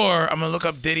 Or I'm gonna look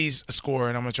up Diddy's score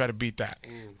and I'm gonna try to beat that.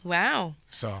 Wow.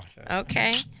 So.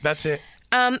 Okay. That's it.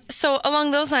 So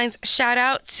along those lines, shout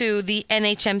out to the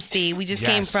NHMC. We just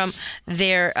came from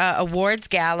their awards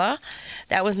gala.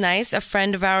 That was nice. A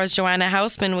friend of ours, Joanna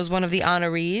Hausman, was one of the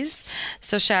honorees.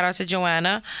 So shout out to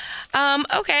Joanna.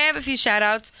 Okay, I have a few shout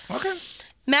outs. Okay.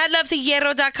 Mad love to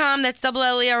Hierro.com, that's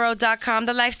LLERO.com,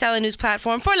 the lifestyle and news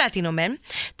platform for Latino men.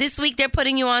 This week, they're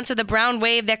putting you on to the brown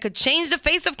wave that could change the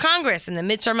face of Congress in the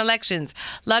midterm elections.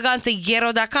 Log on to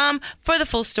Hierro.com for the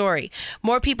full story.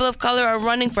 More people of color are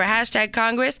running for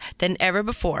 #Congress than ever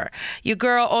before. Your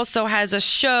girl also has a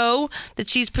show that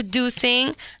she's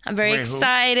producing. I'm very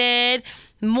excited.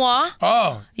 Moi.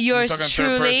 Oh, yours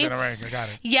truly. All right, I got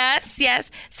it.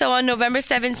 Yes. So on November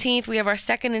 17th, we have our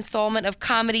second installment of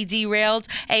Comedy Derailed,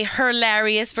 a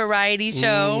hilarious variety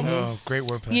show. Oh, great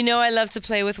wordplay. You know I love to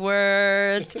play with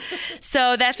words.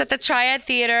 So that's at the Triad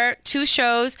Theater. 2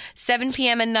 shows, 7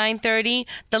 p.m. and 9:30.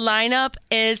 The lineup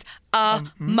is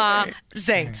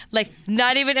amazing. Like,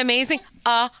 not even amazing,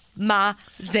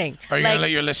 amazing. Are you going to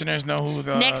let your listeners know who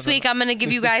the... Next week, I'm going to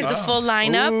give you guys the full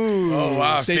lineup. Ooh. Oh,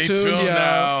 wow. Stay tuned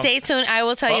now. Stay tuned. I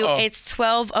will tell you, it's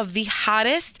 12 of the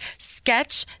hottest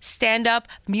sketch, stand-up,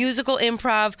 musical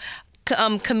improv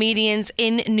comedians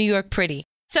in New York Pretty.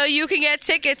 So you can get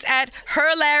tickets at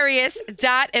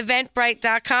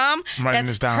herlarious.eventbrite.com.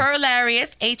 That's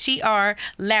herlarious,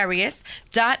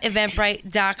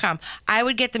 HER-larious.eventbrite.com. I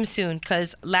would get them soon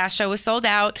because last show was sold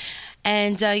out,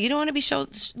 and you don't want to be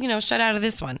shut out of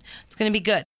this one. It's going to be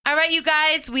good. All right, you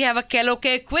guys, we have a Que Lo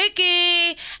Que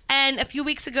Quickie. And a few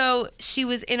weeks ago, she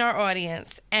was in our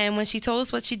audience. And when she told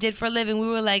us what she did for a living, we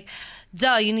were like,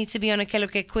 duh, you need to be on a Que Lo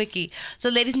Que Quickie. So,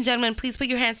 ladies and gentlemen, please put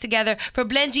your hands together for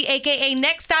Blengy, a.k.a.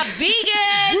 Next Stop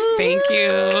Vegan. Thank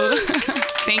you.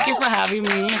 Thank you for having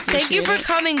me. Thank you for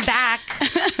coming back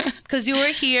because you were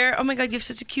here. Oh, my God, you have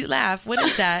such a cute laugh. What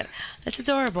is that? That's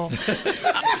adorable.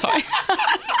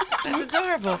 That's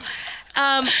adorable.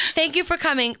 Thank you for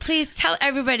coming. Please tell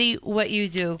everybody what you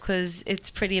do because it's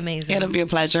pretty amazing. It'll be a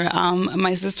pleasure.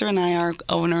 My sister and I are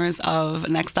owners of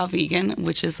Next Stop Vegan,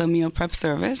 which is a meal prep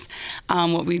service.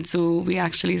 What we do, we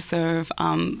actually serve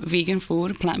vegan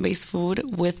food, plant-based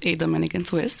food with a Dominican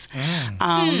twist.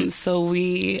 So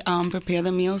we prepare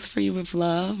the meals for you with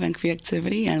love and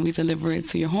creativity, and we deliver it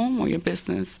to your home or your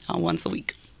business once a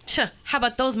week. Sure. How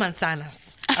about those manzanas?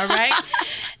 All right.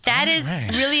 That is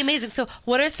really amazing. So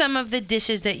what are some of the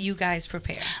dishes that you guys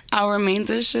prepare? Our main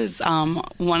dish is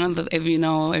one of the, if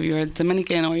you're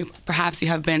Dominican or perhaps you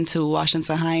have been to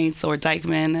Washington Heights or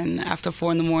Dykeman, and after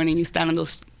 4 a.m. you stand on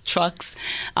those trucks,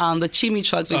 the chimi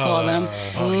trucks we call them.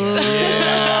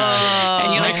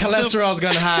 And my cholesterol's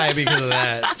gone high because of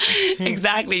that.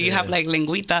 Exactly. You have like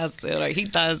linguitas or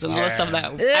hitas and all the stuff that I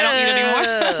don't eat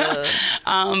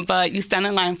anymore. But you stand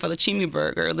in line for the chimi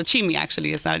burger. The chimi,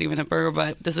 actually, it's not even a burger,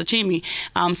 but there's a chimi.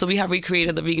 So we have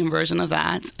recreated the vegan version of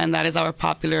that, and that is our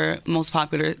most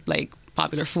popular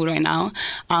food right now.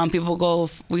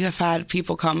 We have had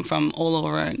people come from all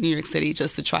over New York City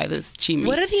just to try this chimi.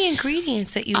 What are the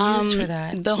ingredients that you use for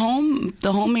that? The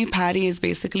homemade patty is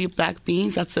basically black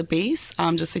beans. That's the base,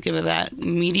 just to give it that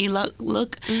meaty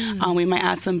look. We might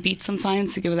add some beets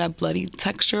sometimes to give it that bloody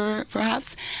texture,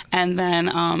 perhaps. And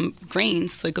then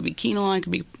grains. So it could be quinoa, it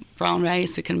could be brown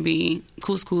rice, it can be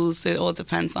couscous. It all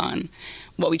depends on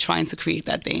what we're trying to create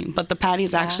that day. But the patty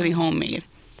is actually homemade.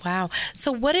 Wow.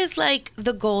 So what is like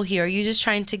the goal here? Are you just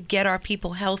trying to get our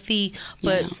people healthy,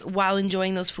 but while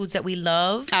enjoying those foods that we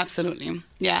love? Absolutely.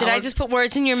 Yeah. Did I just put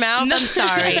words in your mouth? No. I'm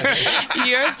sorry.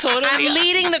 You're totally... I'm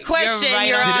leading the question,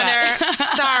 Your Honor.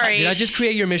 Sorry. Did I just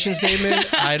create your mission statement?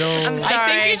 I'm sorry. I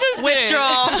think you just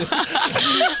withdrawal.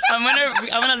 I'm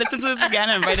gonna listen to this again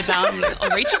and write it down. I'm like,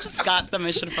 oh, Rachel just got the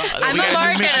mission for us. I'm a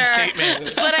marketer.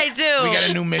 That's what I do. We got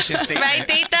a new mission statement. Right,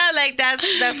 Tita? Like,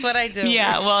 that's what I do.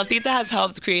 Yeah, well, Tita has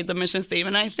helped create the mission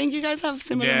statement. I think you guys have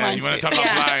similar mindsets. You want to talk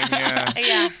offline?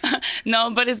 Yeah.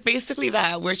 No, but it's basically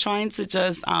that. We're trying to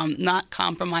just not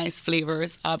compromise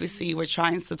flavors. Obviously, we're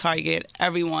trying to target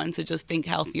everyone to just think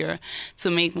healthier,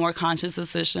 to make more conscious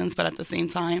decisions, but at the same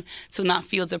time, to not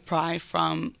feel deprived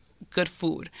from good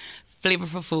food,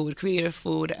 flavorful food, creative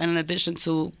food, and in addition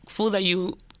to food that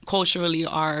you culturally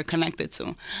are connected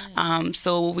to.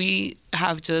 So we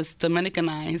have just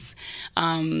Dominicanized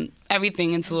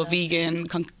everything into a vegan,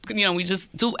 we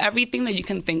just do everything that you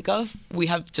can think of. We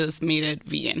have just made it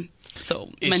vegan. So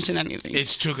mention anything.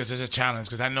 It's true because it's a challenge.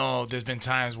 Because I know there's been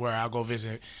times where I'll go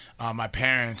visit my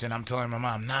parents and I'm telling my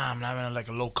mom, nah, I'm not having like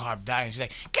a low carb diet. She's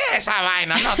like, ¿Qué es esa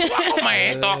vaina? No, tú vas a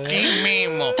comer esto aquí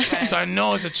mismo. So I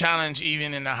know it's a challenge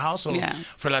even in the household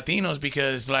for Latinos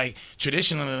because like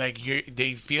traditionally like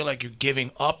they feel like you're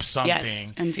giving up something.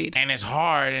 Yes, indeed. And it's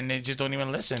hard and they just don't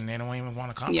even listen. They don't even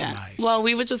want to compromise. Yeah. Well,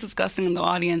 we were just discussing in the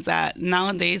audience that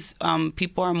nowadays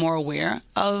people are more aware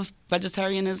of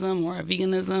vegetarianism or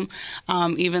veganism,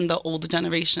 even the older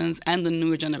generations and the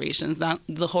newer generations. That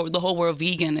the whole word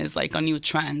vegan is like a new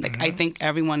trend. Like I think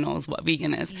everyone knows what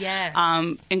vegan is. Yes.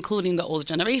 Including the older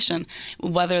generation.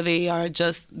 Whether they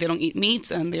don't eat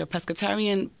meat and they're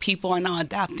pescatarian, people are now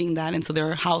adapting that into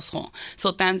their household.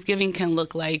 So Thanksgiving can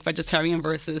look like vegetarian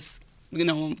versus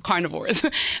carnivores.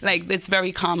 Like it's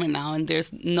very common now, and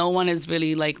no one is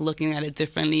really like looking at it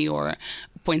differently or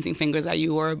pointing fingers at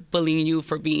you or bullying you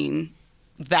for being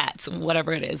that,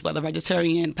 whatever it is, whether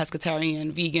vegetarian,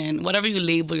 pescatarian, vegan, whatever you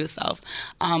label yourself.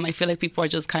 I feel like people are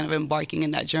just kind of embarking in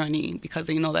that journey because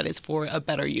they know that it's for a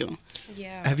better you.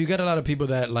 Yeah. Have you got a lot of people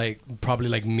that like probably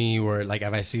like me where like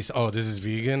if I see this is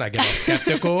vegan, I get all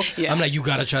skeptical. I'm like, you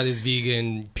gotta try this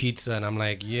vegan pizza, and I'm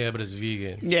like, yeah, but it's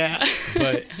vegan. Yeah.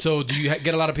 But so do you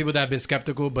get a lot of people that have been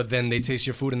skeptical, but then they taste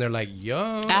your food and they're like,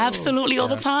 yo. Absolutely, all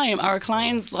the time. Our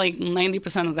clients, like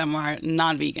 90% of them are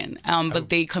non-vegan, but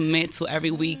they commit to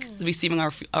every week receiving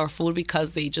our food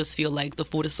because they just feel like the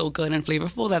food is so good and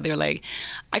flavorful that they're like,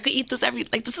 I could eat this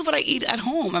this is what I eat at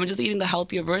home. I'm just eating the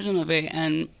healthier version of it,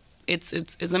 and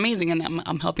it's amazing, and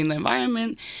I'm helping the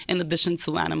environment in addition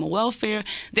to animal welfare.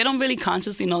 They don't really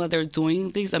consciously know that they're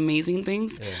doing these amazing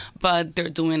things, but they're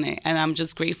doing it, and I'm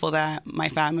just grateful that my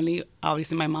family,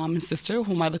 obviously my mom and sister,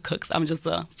 whom are the cooks, I'm just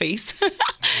the face,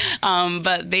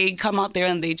 but they come out there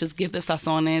and they just give the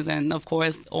sazones, and of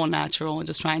course all natural,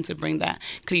 just trying to bring that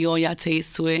criolla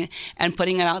taste to it and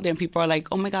putting it out there, and people are like,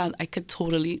 oh my God, I could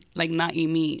totally like not eat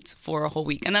meat for a whole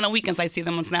week, and then on weekends I see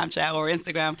them on Snapchat or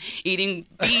Instagram eating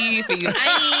beef. Girl,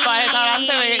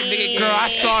 I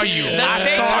saw you.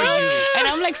 And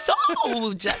I'm like, so,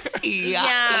 Jessie.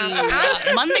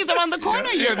 Mondays around the corner.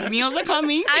 Your meals are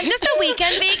coming. I'm just a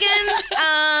weekend vegan.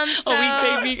 A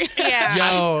weekday vegan. Yeah.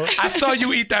 Yo, I saw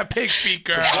you eat that pig feet,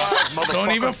 girl. Don't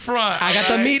even front. I got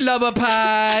the meat lover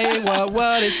pie.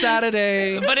 What is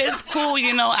Saturday? But it's cool,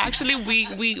 Actually,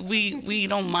 we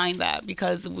don't mind that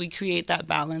because we create that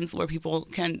balance where people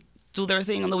can do their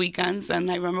thing on the weekends. And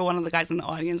I remember one of the guys in the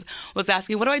audience was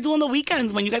asking, what do I do on the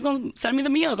weekends when you guys don't send me the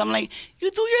meals? I'm like,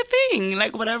 you do your thing.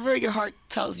 Like, whatever your heart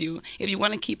tells you. If you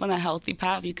want to keep on a healthy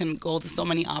path, you can go. There's so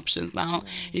many options now.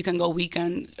 You can go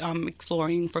weekend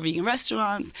exploring for vegan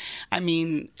restaurants. I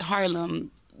mean,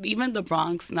 Harlem, even the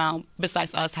Bronx now,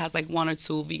 besides us, has like one or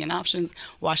two vegan options.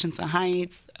 Washington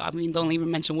Heights, don't even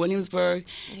mention Williamsburg,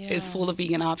 is full of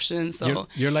vegan options. So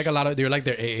you're like you're like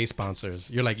their AA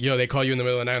sponsors. You're like, yo, they call you in the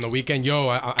middle of the night on the weekend. Yo,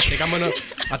 I think I'm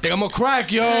gonna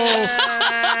crack, yo.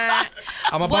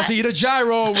 I'm about to eat a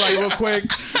gyro real quick.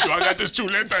 Yo, I got this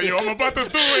chuleta, yo. I'm about to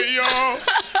do it, yo.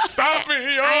 Stop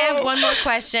me, yo. I have one more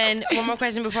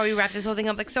question before we wrap this whole thing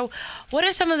up. Like, so what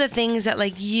are some of the things that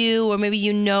like you or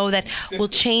maybe that will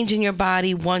change in your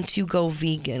body once you go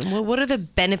vegan? What are the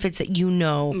benefits that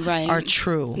are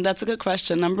true? That's a good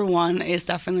question. Number one is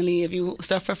definitely if you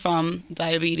suffer from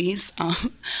diabetes,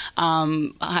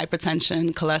 hypertension,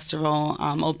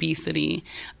 cholesterol, obesity,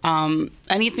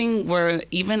 anything where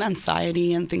even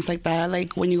anxiety and things like that,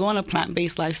 like when you go on a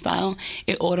plant-based lifestyle,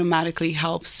 it automatically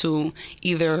helps to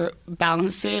either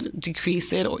balance it,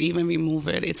 decrease it, or even remove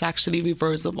it. It's actually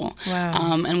reversible.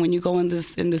 Wow. And when you go in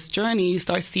this journey, you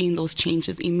start seeing those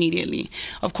changes immediately.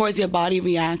 Of course, your body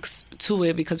reacts to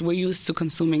it because we're used to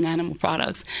consuming animal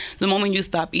products. The moment you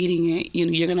stop eating it,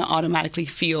 you're going to automatically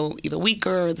feel either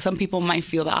weaker. Some people might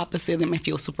feel the opposite. They might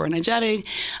feel super energetic.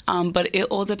 But it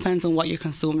all depends on what you're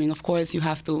consuming. Of course, you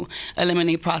have to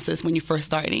eliminate processed when you're first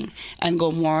starting and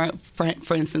go more,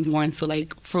 for instance, more into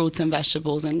like fruits and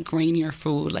vegetables and grainier foods.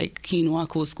 food like quinoa,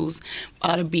 couscous, a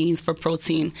lot of beans for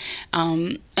protein.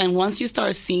 And once you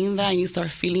start seeing that and you start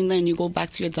feeling that and you go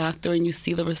back to your doctor and you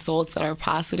see the results that are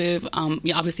positive,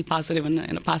 obviously positive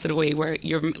in a positive way where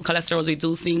your cholesterol is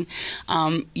reducing,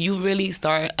 you really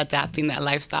start adapting that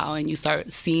lifestyle and you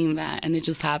start seeing that, and it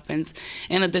just happens.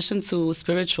 In addition to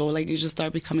spiritual, like you just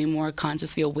start becoming more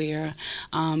consciously aware.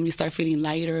 You start feeling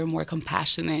lighter, more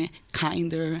compassionate,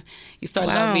 kinder. You start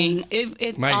loving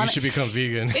it. Mike, you should become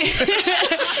vegan.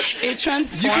 It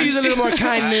transforms. You can use a little more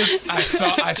kindness.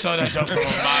 I saw that joke from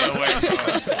a mile away, bro.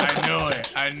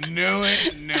 I knew it.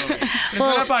 It's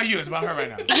not about you. It's about her right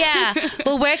now. Yeah.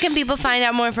 Well, where can people find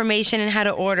out more information and how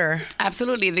to order?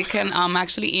 Absolutely. They can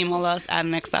actually email us at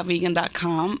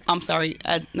next.vegan.com. I'm sorry,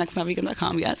 at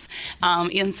next.vegan.com, yes.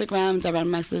 Instagram, direct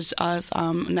message us.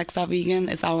 Next.vegan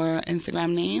is our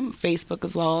Instagram name. Facebook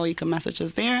as well. You can message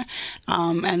us there.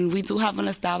 And we do have an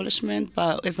establishment,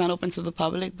 but it's not open to the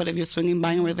public. But if you're swinging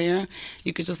by and we're there,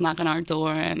 you could just knock on our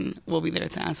door and we'll be there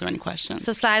to answer any questions.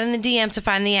 So slide in the DM to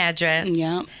find the address.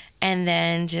 Yeah. And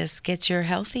then just get your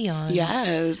healthy on.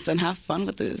 Yes, and have fun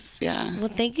with this. Yeah. Well,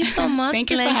 thank you so much,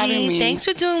 Thank you for Blendy. having me. Thanks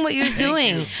for doing what you're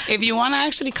doing. If you want to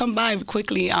actually come by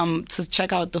quickly to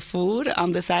check out the food,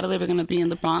 this Saturday we're going to be in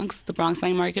the Bronx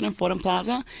Night Market in Fordham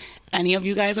Plaza. Any of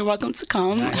you guys are welcome to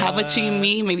come. Have a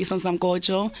chimi, maybe some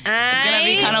sancocho. It's going to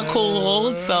be kind of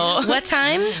cool. So what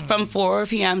time? From 4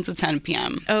 p.m. to 10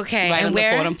 p.m. Okay. Right and in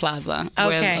where? the Fordham Plaza.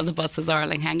 Okay. Where the buses are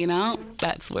like hanging out.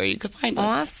 That's where you could find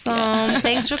us. Awesome. Yeah.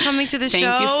 Thanks for coming to the show.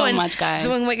 Thank you so much, guys.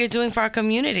 Doing what you're doing for our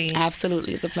community.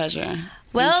 Absolutely. It's a pleasure.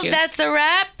 Well, that's a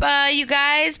wrap. You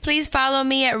guys, please follow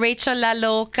me at Rachel La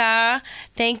Loca.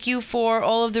 Thank you for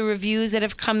all of the reviews that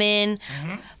have come in.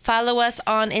 Mm-hmm. Follow us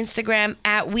on Instagram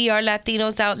at We Are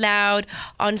Latinos Out Loud.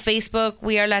 On Facebook,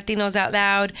 We Are Latinos Out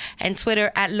Loud. And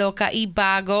Twitter at Loca y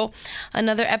Bago.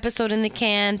 Another episode in the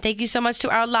can. Thank you so much to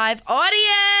our live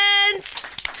audience.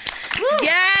 Woo.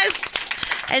 Yes.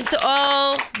 And to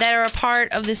all that are a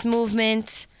part of this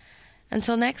movement.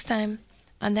 Until next time,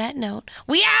 on that note,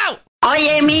 we out!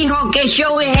 Oye, mijo, ¿qué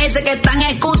show es ese que están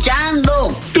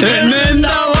escuchando?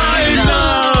 ¡Tremenda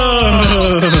Vaina!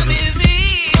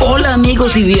 Hola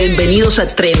amigos y bienvenidos a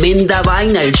Tremenda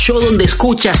Vaina, el show donde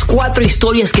escuchas 4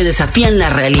 historias que desafían la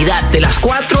realidad. De las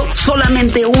 4,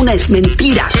 solamente una es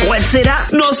mentira. ¿Cuál será?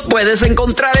 Nos puedes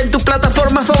encontrar en tu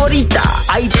plataforma favorita: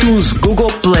 iTunes, Google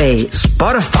Play,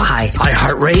 Spotify,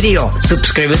 iHeartRadio.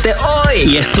 Suscríbete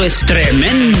hoy. Y esto es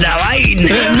Tremenda Vaina.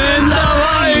 ¡Tremenda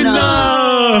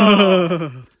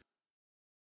Vaina!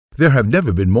 There have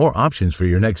never been more options for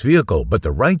your next vehicle, but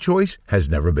the right choice has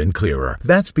never been clearer.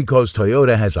 That's because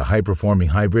Toyota has a high-performing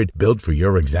hybrid built for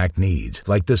your exact needs,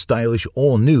 like the stylish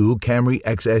all-new Camry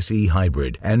XSE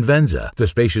Hybrid and Venza, the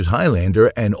spacious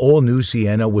Highlander and all-new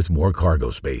Sienna with more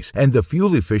cargo space, and the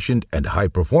fuel-efficient and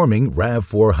high-performing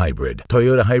RAV4 Hybrid.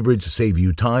 Toyota hybrids save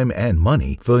you time and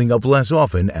money, filling up less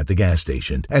often at the gas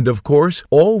station. And of course,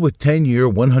 all with 10-year,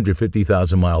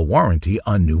 150,000-mile warranty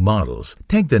on new models.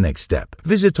 Take the next step.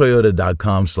 Visit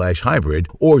Toyota.com/hybrid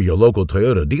or your local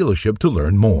Toyota dealership to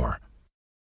learn more.